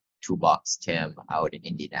some toolbox Tim out in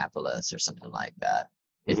Indianapolis or something like that.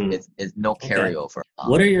 It's no carryover.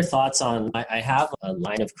 What are your thoughts on, I have a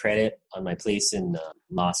line of credit on my place in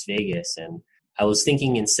Las Vegas, and I was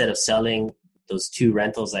thinking instead of selling those 2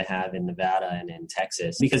 rentals I have in Nevada and in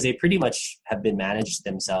Texas, because they pretty much have been managed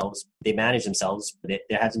themselves. They manage themselves, but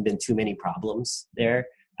there hasn't been too many problems there.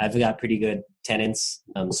 I've got pretty good tenants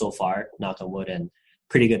so far, knock on wood, and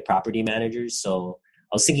pretty good property managers. So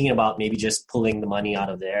I was thinking about maybe just pulling the money out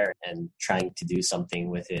of there and trying to do something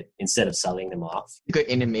with it instead of selling them off. Good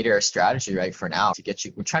intermediary strategy, right? For now,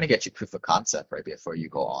 we're trying to get you proof of concept, right, before you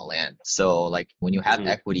go all in. So like when you have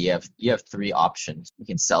equity, you have 3 options. You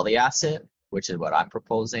can sell the asset, which is what I'm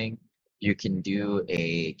proposing. You can do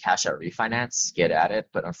a cash out refinance, get at it,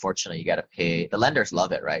 but unfortunately you got to pay. The lenders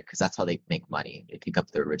love it, right? Because that's how they make money. They pick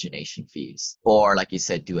up the origination fees. Or like you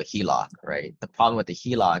said, do a HELOC, right? The problem with the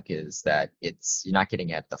HELOC is that you're not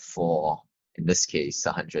getting at the full, in this case,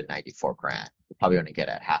 194 grand. You're probably going to get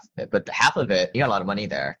at half of it. But the half of it, you got a lot of money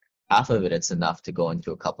there. Half of it, it's enough to go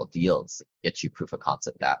into a couple deals, get you proof of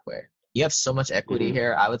concept that way. You have so much equity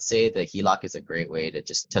here. I would say the HELOC is a great way to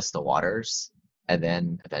just test the waters and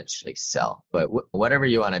then eventually sell. But whatever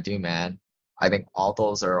you want to do, man, I think all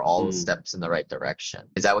those are all steps in the right direction.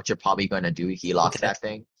 Is that what you're probably going to do? HELOC that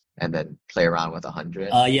thing and then play around with 100?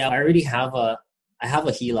 Yeah, I already have a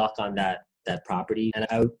HELOC on that property.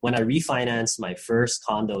 And when I refinanced my first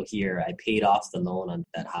condo here, I paid off the loan on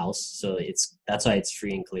that house. So that's why it's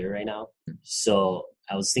free and clear right now. So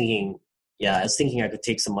I was thinking I could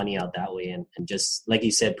take some money out that way and just, like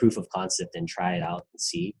you said, proof of concept and try it out and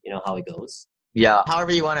see, how it goes. Yeah,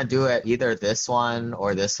 however you want to do it, either this one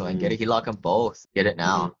or this one. Get a HELOC on both. Get it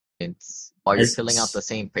now. While you're filling out the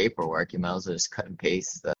same paperwork, you might as well just cut and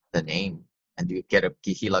paste the name and get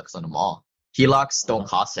HELOCs on them all. HELOCs don't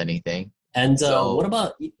cost anything. And what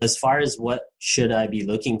about as far as what should I be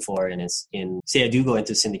looking for say I do go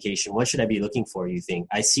into syndication, what should I be looking for, you think?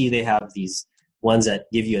 I see they have these ones that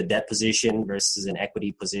give you a debt position versus an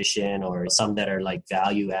equity position, or some that are like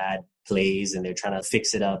value add plays and they're trying to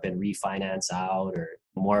fix it up and refinance out, or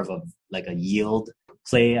more of a yield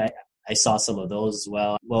play. I saw some of those as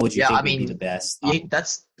well. What would you think would be the best?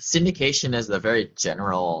 That's syndication is a very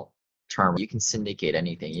general term. You can syndicate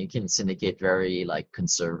anything. You can syndicate very like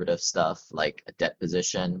conservative stuff like a debt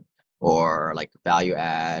position, or like value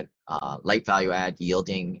add, light value add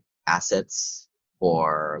yielding assets,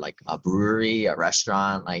 or like a brewery, a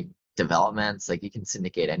restaurant, like developments. Like you can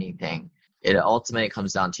syndicate anything. It ultimately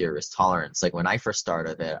comes down to your risk tolerance. Like when I first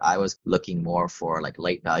started it, I was looking more for like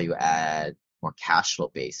light value add, more cash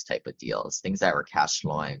flow based type of deals, things that were cash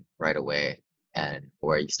flowing right away and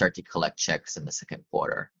where you start to collect checks in the second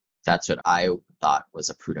quarter. That's what I thought was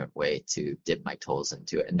a prudent way to dip my toes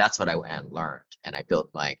into it. And that's what I went and learned. And I built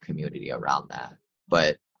my community around that.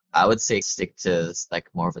 But I would say stick to like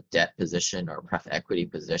more of a debt position or pref equity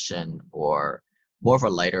position, or more of a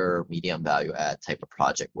lighter medium value add type of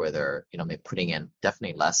project where they're, maybe putting in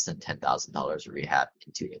definitely less than $10,000 rehab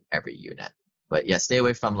into every unit. But yeah, stay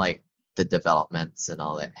away from like the developments and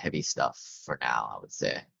all that heavy stuff for now, I would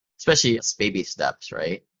say, especially baby steps,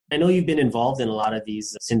 right? I know you've been involved in a lot of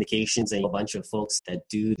these syndications and a bunch of folks that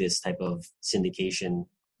do this type of syndication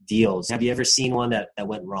deals. Have you ever seen one that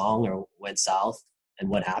went wrong or went south, and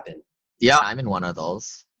what happened? Yeah, I'm in one of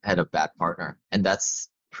those. I had a bad partner, and that's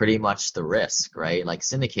pretty much the risk, right? Like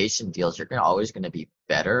syndication deals, you're always going to be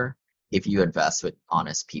better if you invest with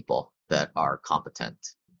honest people that are competent.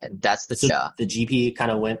 And that's So the GP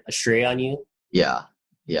kind of went astray on you? Yeah.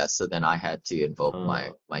 Yeah. So then I had to invoke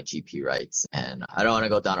my GP rights, and I don't want to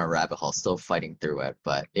go down a rabbit hole, still fighting through it,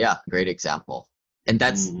 but yeah, great example. And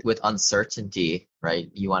that's with uncertainty, right?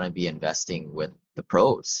 You want to be investing with the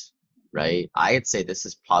pros, right? I'd say this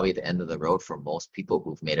is probably the end of the road for most people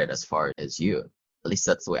who've made it as far as you. At least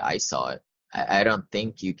that's the way I saw it. I don't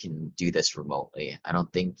think you can do this remotely. I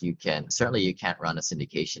don't think you can. Certainly, you can't run a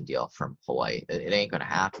syndication deal from Hawaii. It ain't going to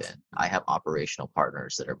happen. I have operational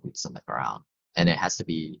partners that are boots on the ground, and it has to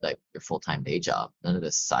be like your full-time day job. None of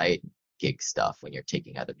this side gig stuff when you're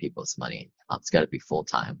taking other people's money. It's got to be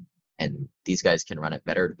full-time, and these guys can run it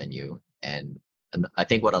better than you. And I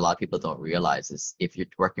think what a lot of people don't realize is if you're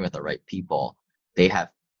working with the right people, they have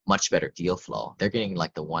much better deal flow. They're getting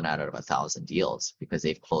like the 1 out of 1,000 deals because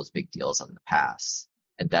they've closed big deals in the past.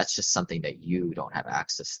 And that's just something that you don't have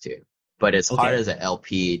access to. But it's hard as an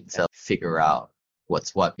LP to figure out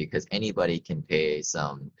what's what, because anybody can pay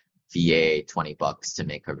some VA $20 to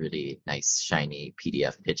make a really nice, shiny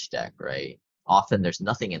PDF pitch deck, right? Often there's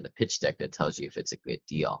nothing in the pitch deck that tells you if it's a good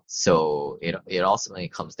deal. So it ultimately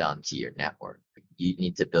comes down to your network. You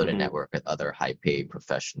need to build a network with other high-paid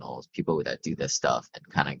professionals, people that do this stuff, and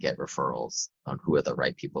kind of get referrals on who are the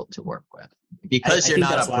right people to work with. Because you're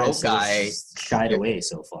not a broke guy. Shied away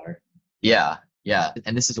so far. Yeah.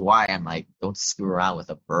 And this is why I'm like, don't screw around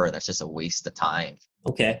with a BRRRR. That's just a waste of time.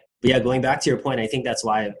 Okay. But yeah, going back to your point, I think that's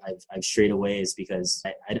why I've strayed away, is because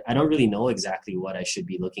I don't really know exactly what I should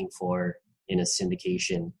be looking for in a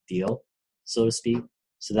syndication deal, so to speak.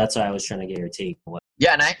 So that's why I was trying to get your take.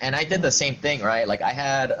 Yeah, and I did the same thing, right? Like I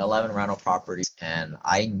had 11 rental properties and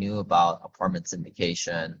I knew about apartment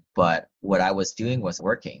syndication, but what I was doing was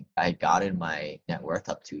working. I got in my net worth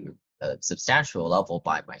up to a substantial level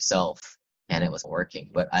by myself, and it was working.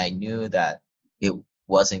 But I knew that it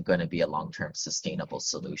wasn't going to be a long-term sustainable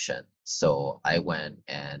solution. So I went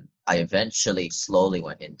and I eventually slowly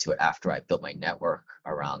went into it after I built my network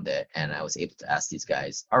around it. And I was able to ask these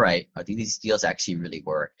guys, all right, do these deals actually really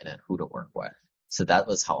work? And then who to work with. So that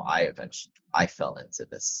was how I fell into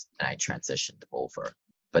this and I transitioned over.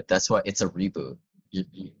 But that's why it's a reboot.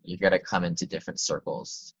 You got to come into different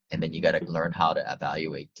circles, and then you got to learn how to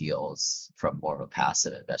evaluate deals from more of a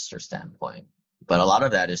passive investor standpoint. But a lot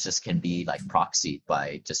of that is just can be like proxied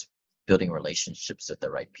by just building relationships with the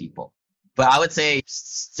right people. But I would say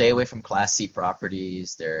stay away from Class C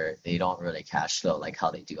properties. They don't really cash flow like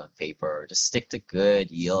how they do on paper. Just stick to good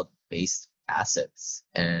yield-based assets.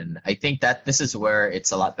 And I think that this is where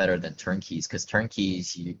it's a lot better than turnkeys, because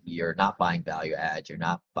turnkeys, you're not buying value add. You're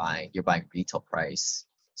buying retail price.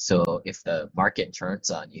 So if the market turns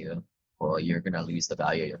on you, well, you're going to lose the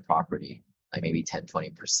value of your property, like maybe 10,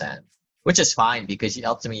 20%. Which is fine because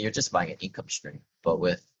ultimately you're just buying an income stream. But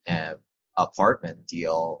with an apartment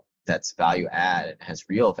deal that's value add and has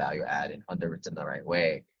real value add and underwritten the right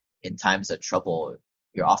way, in times of trouble,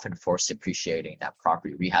 you're often forced appreciating that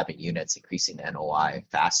property, rehabbing units, increasing the NOI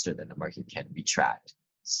faster than the market can retract.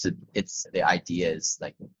 So the idea is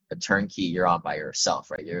like a turnkey, you're on by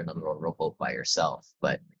yourself, right? You're in a little rowboat by yourself.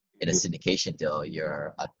 But in a syndication deal,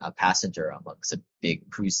 you're a passenger amongst a big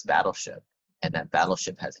cruise battleship. And that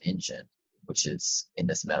battleship has an engine, which is in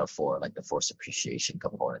this metaphor, like the force appreciation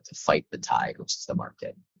component to fight the tide, which is the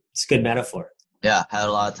market. It's a good metaphor. Yeah, had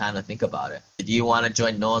a lot of time to think about it. Do you want to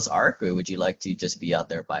join Noah's Ark, or would you like to just be out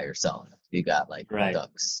there by yourself? You got like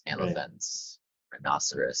ducks, elephants,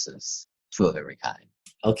 rhinoceroses, two of every kind.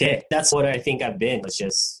 Okay, that's what I think I've been. Was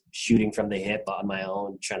just shooting from the hip on my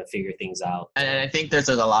own, trying to figure things out. And I think there's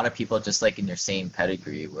a lot of people just like in your same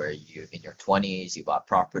pedigree where you, in your 20s, you bought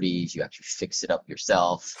properties, you actually fix it up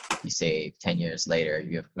yourself. You save 10 years later,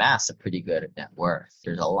 you have amassed a pretty good net worth.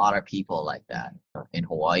 There's a lot of people like that in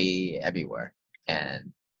Hawaii, everywhere.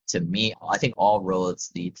 And to me, I think all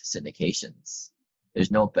roads lead to syndications.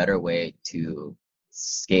 There's no better way to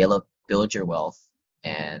scale up, build your wealth,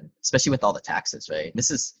 and especially with all the taxes, right?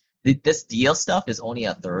 This deal stuff is only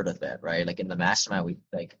a third of it, right? Like in the mastermind,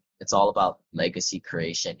 it's all about legacy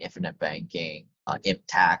creation, infinite banking, imp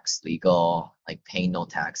tax, legal, like paying no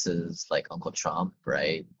taxes, like Uncle Trump,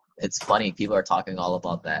 right? It's funny, people are talking all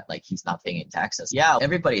about that, like he's not paying taxes. Yeah,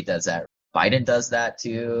 everybody does that. Biden does that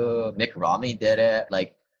too. Mitt Romney did it.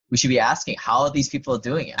 Like we should be asking, how are these people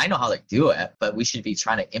doing it? I know how they do it, but we should be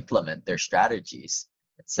trying to implement their strategies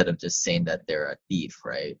instead of just saying that they're a thief,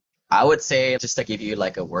 right? I would say, just to give you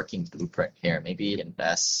like a working blueprint here, maybe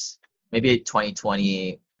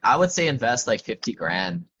 2020, I would say invest like 50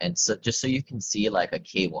 grand. And so just so you can see like a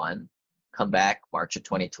K1 come back March of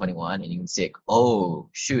 2021 and you can say, oh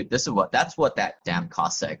shoot, that's what that damn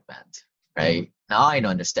cost seg meant, right? Now I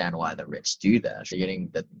understand why the rich do that. You're getting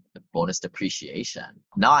the bonus depreciation.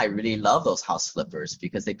 Now I really love those house flippers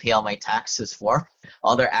because they pay all my taxes for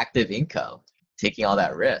all their active income, taking all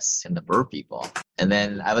that risk, and the burr people. And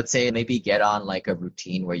then I would say maybe get on like a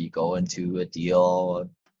routine where you go into a deal,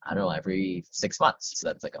 I don't know, every 6 months. So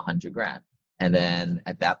that's like $100,000. And then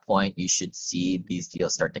at that point, you should see these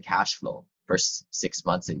deals start to cash flow. First 6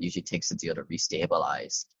 months, it usually takes a deal to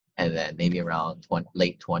restabilize. And then maybe around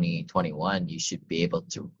late 2021, you should be able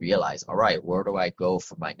to realize, all right, where do I go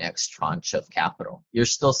for my next tranche of capital? You're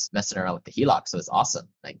still messing around with the HELOC, so it's awesome.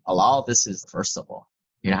 Like a lot of this is reversible.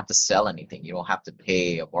 You don't have to sell anything. You don't have to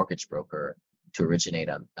pay a mortgage broker to originate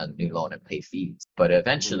a new loan and pay fees. But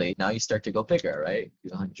eventually, now you start to go bigger, right?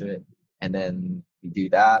 200, and then you do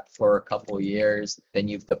that for a couple of years. Then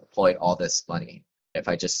you've deployed all this money. If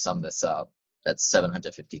I just sum this up, that's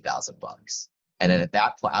 $750,000. And then at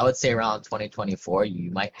that point, I would say around 2024,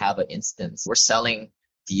 you might have an instance. We're selling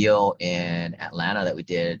deal in Atlanta that we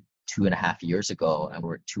did 2.5 years ago, and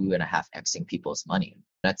we're 2.5xing people's money.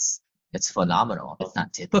 It's phenomenal. It's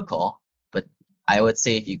not typical, but I would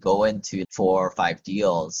say if you go into 4 or 5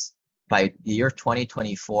 deals, by the year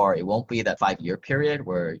 2024, it won't be that 5-year period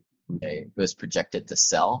where it was projected to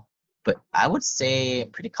sell. But I would say I'm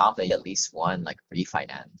pretty confident at least one like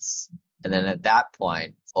refinance. And then at that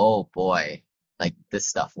point, oh boy, like this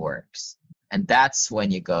stuff works. And that's when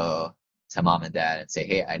you go to mom and dad and say,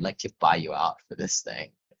 hey, I'd like to buy you out for this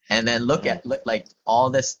thing. And then look like all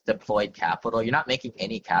this deployed capital. You're not making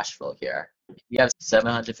any cash flow here. You have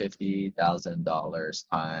 $750,000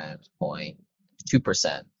 times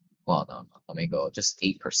 0.2%. Well, no, let me go just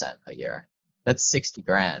 8% a year. That's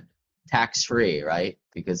 $60,000 tax free, right?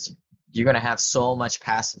 Because you're going to have so much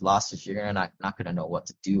passive losses, you're not going to know what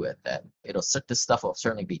to do with it. This stuff will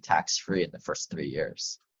certainly be tax free in the first 3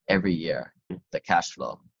 years, every year, the cash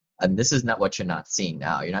flow. And this is not what you're not seeing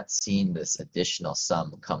now. You're not seeing this additional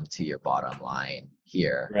sum come to your bottom line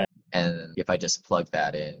here. Right. And if I just plug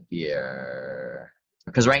that in here,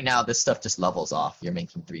 because right now this stuff just levels off. You're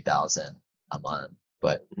making $3,000 a month.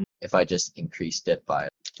 But if I just increased it by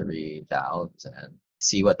 $3,000,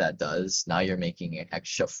 see what that does. Now you're making an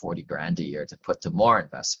extra $40,000 a year to put to more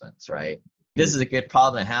investments, right? This is a good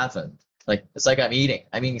problem to have. Like, it's like I'm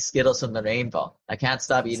eating Skittles from the rainbow. I can't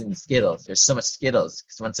stop eating Skittles. There's so much Skittles.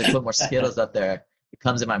 Because once I put more Skittles up there, it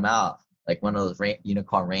comes in my mouth like one of those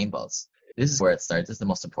unicorn rainbows. This is where it starts. This is the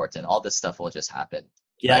most important. All this stuff will just happen.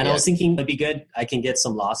 Yeah, and I was thinking it'd be good. I can get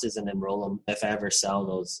some losses and then roll them if I ever sell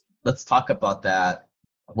those. Let's talk about that.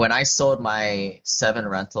 When I sold my 7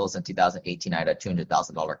 rentals in 2018, I had a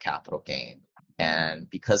 $200,000 capital gain. And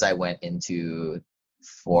because I went into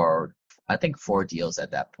 4 deals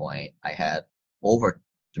at that point, I had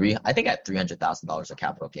 $300,000 of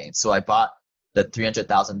capital gain. So I bought the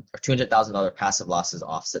 $300,000 or $200,000 passive losses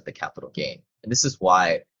offset the capital gain. And this is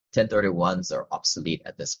why 1031s are obsolete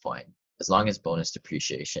at this point, as long as bonus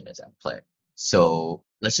depreciation is at play. So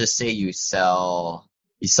let's just say you sell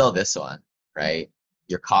this one, right?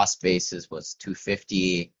 Your cost basis was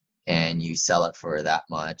 $250 and you sell it for that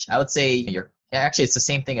much. I would say actually it's the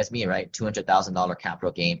same thing as me, right? $200,000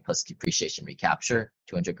 capital gain plus depreciation recapture,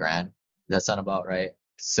 $200,000. Does that sound about right?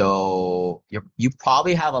 So you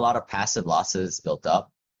probably have a lot of passive losses built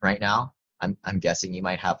up right now. I'm guessing you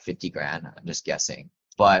might have $50,000. I'm just guessing.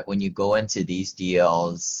 But when you go into these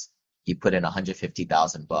deals, you put in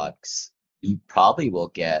 $150,000, you probably will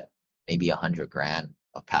get maybe $100,000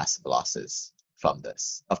 of passive losses from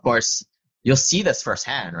this. Of course, you'll see this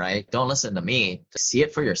firsthand, right? Don't listen to me. See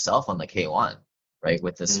it for yourself on the K1, right?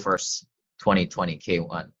 With this first 2020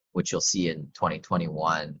 K1, which you'll see in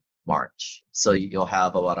 2021 March. So you'll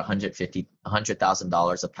have about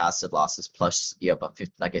 $100,000 of passive losses, plus you have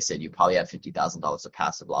like I said, you probably have $50,000 of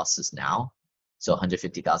passive losses now. So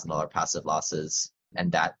 $150,000 passive losses,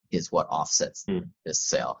 and that is what offsets this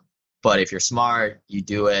sale. But if you're smart, you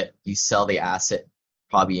do it, you sell the asset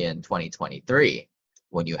probably in 2023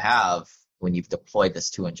 when you've deployed this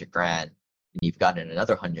 $200,000 and you've gotten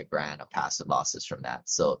another $100,000 of passive losses from that.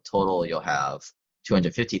 So total, you'll have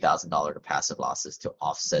 $250,000 of passive losses to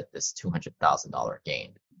offset this $200,000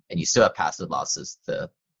 gain, and you still have passive losses to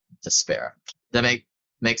spare. Does that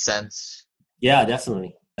make sense? Yeah,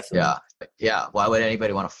 definitely. Yeah. Why would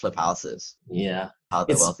anybody want to flip houses? Yeah. How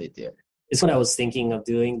the wealthy do. It's what I was thinking of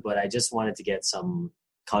doing, but I just wanted to get some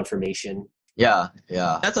confirmation. Yeah.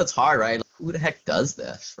 That's what's hard, right? Like, who the heck does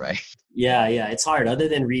this, right? Yeah. It's hard. Other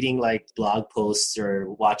than reading like blog posts or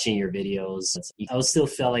watching your videos, I still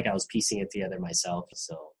felt like I was piecing it together myself.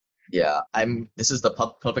 So Yeah, this is the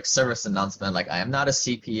public service announcement. Like, I am not a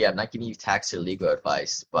CPA. I'm not giving you tax or legal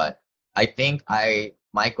advice, but I think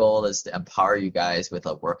my goal is to empower you guys with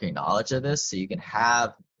a working knowledge of this so you can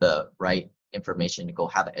have the right information to go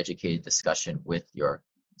have an educated discussion with your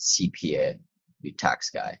CPA, your tax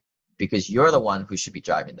guy, because you're the one who should be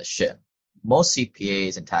driving the ship. Most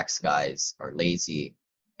CPAs and tax guys are lazy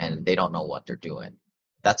and they don't know what they're doing.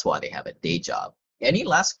 That's why they have a day job. Any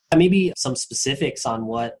last Maybe some specifics on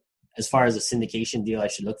what, as far as a syndication deal, I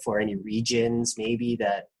should look for? Any regions maybe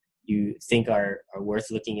that you think are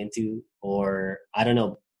worth looking into? Or I don't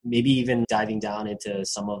know, maybe even diving down into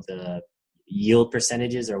some of the yield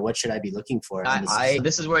percentages, or what should I be looking for?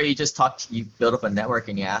 This is where you build up a network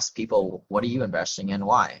and you ask people, what are you investing in?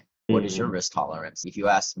 Why? What is your risk tolerance? If you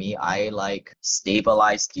ask me, I like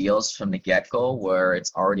stabilized deals from the get-go where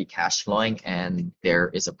it's already cash flowing and there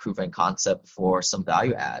is a proven concept for some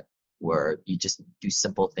value add, where you just do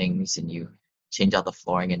simple things and you change out the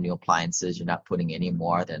flooring and new appliances. You're not putting any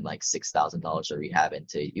more than like $6,000 of rehab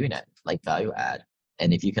into a unit, like value add.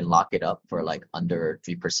 And if you can lock it up for like under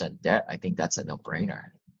 3% debt, I think that's a no-brainer.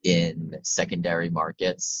 In secondary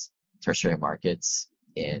markets, tertiary markets,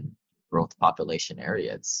 in growth population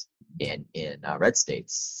areas, in red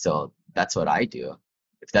states. So that's what I do.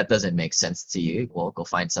 If that doesn't make sense to you, well, go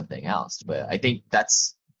find something else. But I think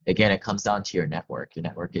again, it comes down to your network. Your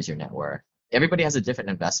network is your network. Everybody has a different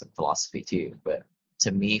investment philosophy too. But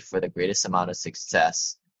to me, for the greatest amount of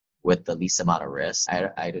success with the least amount of risk,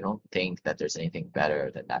 I don't think that there's anything better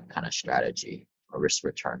than that kind of strategy or risk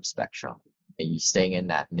return spectrum. And you staying in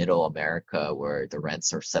that middle America where the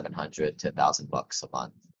rents are $700 to $1,000 a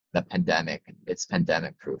month. The pandemic, it's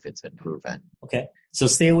pandemic proof. It's been proven. Okay. So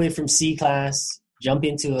stay away from C-class, jump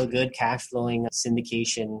into a good cash flowing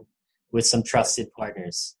syndication with some trusted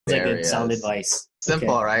partners. That's good sound advice.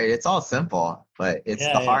 Simple, okay. Right? It's all simple, but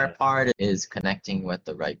hard part is connecting with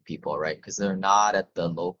the right people, right? Because they're not at the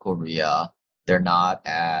local RIA. They're not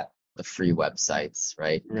at the free websites,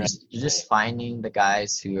 right? You're just finding the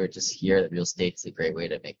guys who are just here that real estate's a great way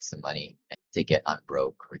to make some money and to get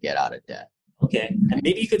unbroke or get out of debt. Okay. And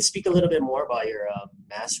maybe you could speak a little bit more about your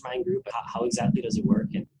mastermind group. How exactly does it work?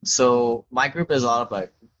 So my group is all about,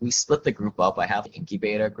 we split the group up. I have an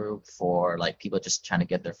incubator group for like people just trying to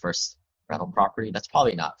get their first rental property. That's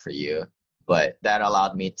probably not for you, but that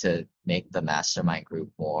allowed me to make the mastermind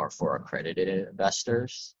group more for accredited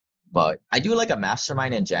investors. But I do like a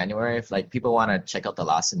mastermind in January. If like people want to check out the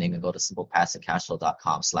last name, and go to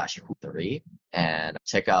simplepassivecashflow.com/3 and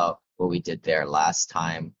check out what we did there last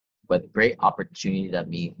time. But great opportunity to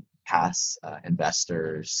meet past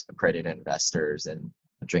investors, accredited investors, and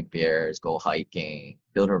drink beers, go hiking,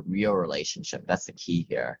 build a real relationship. That's the key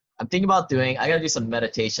here. I'm thinking about I got to do some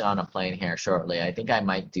meditation on a plane here shortly. I think I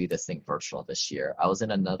might do this thing virtual this year. I was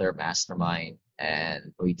in another mastermind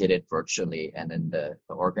and we did it virtually. And then the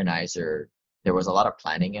organizer, there was a lot of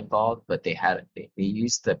planning involved, but they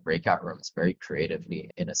used the breakout rooms very creatively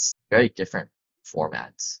in a very different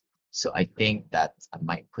formats. So I think that I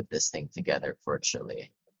might put this thing together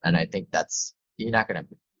virtually. And I think there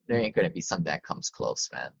ain't going to be something that comes close,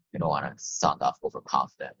 man. I don't want to sound off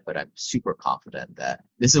overconfident, but I'm super confident that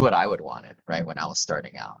this is what I would want it, right? When I was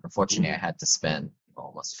starting out. Unfortunately, I had to spend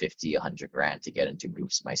almost 50, 100 grand to get into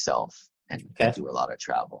groups myself and do a lot of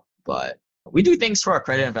travel. But we do things for our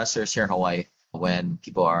credit investors here in Hawaii when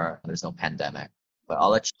there's no pandemic. But I'll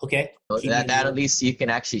let you that at least you can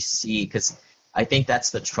actually see, because I think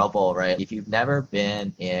that's the trouble, right? If you've never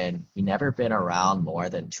been around more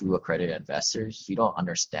than 2 accredited investors, you don't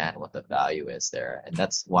understand what the value is there. And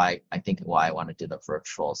that's why I want to do the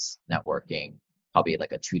virtual networking, probably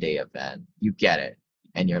like a 2-day event. You get it.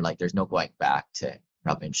 And you're like, there's no going back to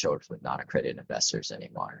rubbing shoulders with non-accredited investors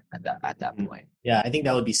anymore at that point. Yeah, I think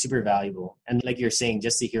that would be super valuable. And like you're saying,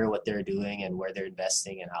 just to hear what they're doing and where they're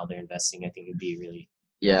investing and how they're investing, I think it'd be really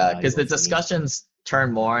because the discussions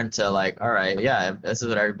turn more into like, all right, yeah, this is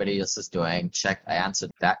what everybody else is doing. Check, I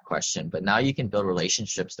answered that question. But now you can build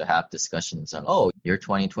relationships to have discussions on, you're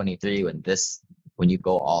 2023 when you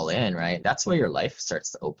go all in, right? That's where your life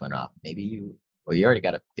starts to open up. Maybe you already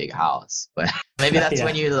got a big house, but maybe that's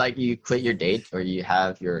when you quit your date, or you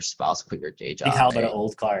have your spouse quit your day job. How about an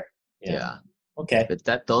old car? Yeah. Okay.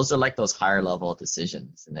 But those are like those higher level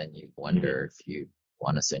decisions. And then you wonder if you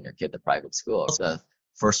want to send your kid to private school. The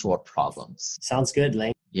first world problems. Sounds good,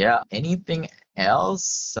 Lane. Yeah. Anything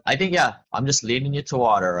else? I think, I'm just leading you to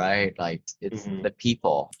water, right? Like it's the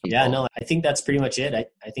people. Yeah, no, I think that's pretty much it.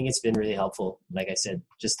 I think it's been really helpful. Like I said,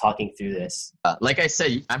 just talking through this. Like I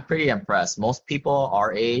said, I'm pretty impressed. Most people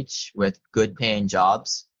our age with good paying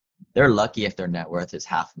jobs they're lucky if their net worth is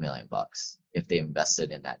 $500,000 if they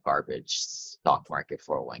invested in that garbage stock market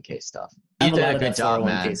 401k stuff. I You have a did lot a of good that job, 401k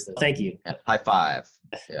man. stuff. Thank you. Yeah, high five.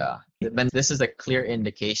 Yeah. But this is a clear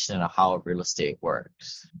indication of how real estate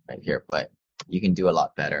works right here, but you can do a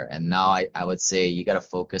lot better. And now I would say you got to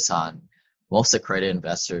focus on most accredited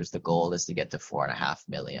investors. The goal is to get to 4.5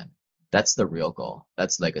 million. That's the real goal.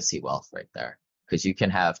 That's legacy wealth right there. Because you can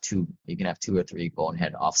have two or three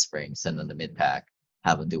bonehead offsprings and then the mid pack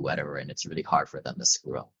have them do whatever. And it's really hard for them to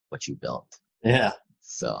screw up what you built. Yeah.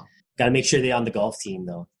 So Got to make sure they're on the golf team,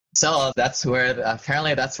 though. that's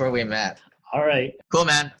where we met. All right. Cool,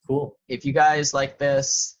 man. Cool. If you guys like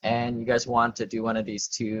this and you guys want to do one of these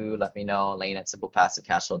too, let me know. Lane at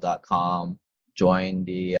simplepassivecashflow.com. Join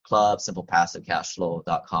the club,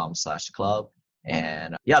 simplepassivecashflow.com/club.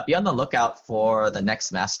 And yeah, be on the lookout for the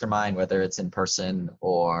next mastermind, whether it's in person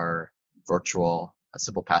or virtual.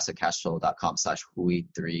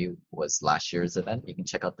 Simplepassivecashflow.com/Hui3 was last year's event. You can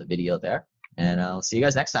check out the video there. And I'll see you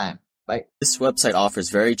guys next time. Bye. This website offers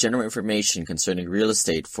very general information concerning real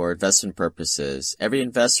estate for investment purposes. Every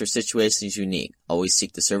investor situation is unique. Always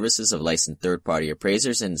seek the services of licensed third-party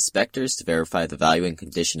appraisers and inspectors to verify the value and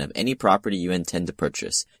condition of any property you intend to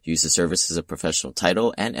purchase. Use the services of professional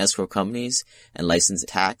title and escrow companies and licensed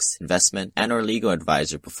tax, investment, and or legal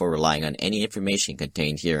advisor before relying on any information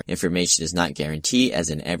contained here. Information is not guaranteed, as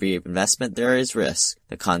in every investment there is risk.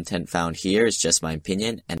 The content found here is just my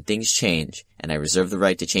opinion, and things change, and I reserve the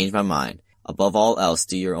right to change my mind. Above all else,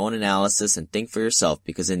 do your own analysis and think for yourself,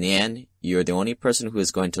 because in the end, you are the only person who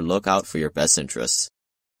is going to look out for your best interests.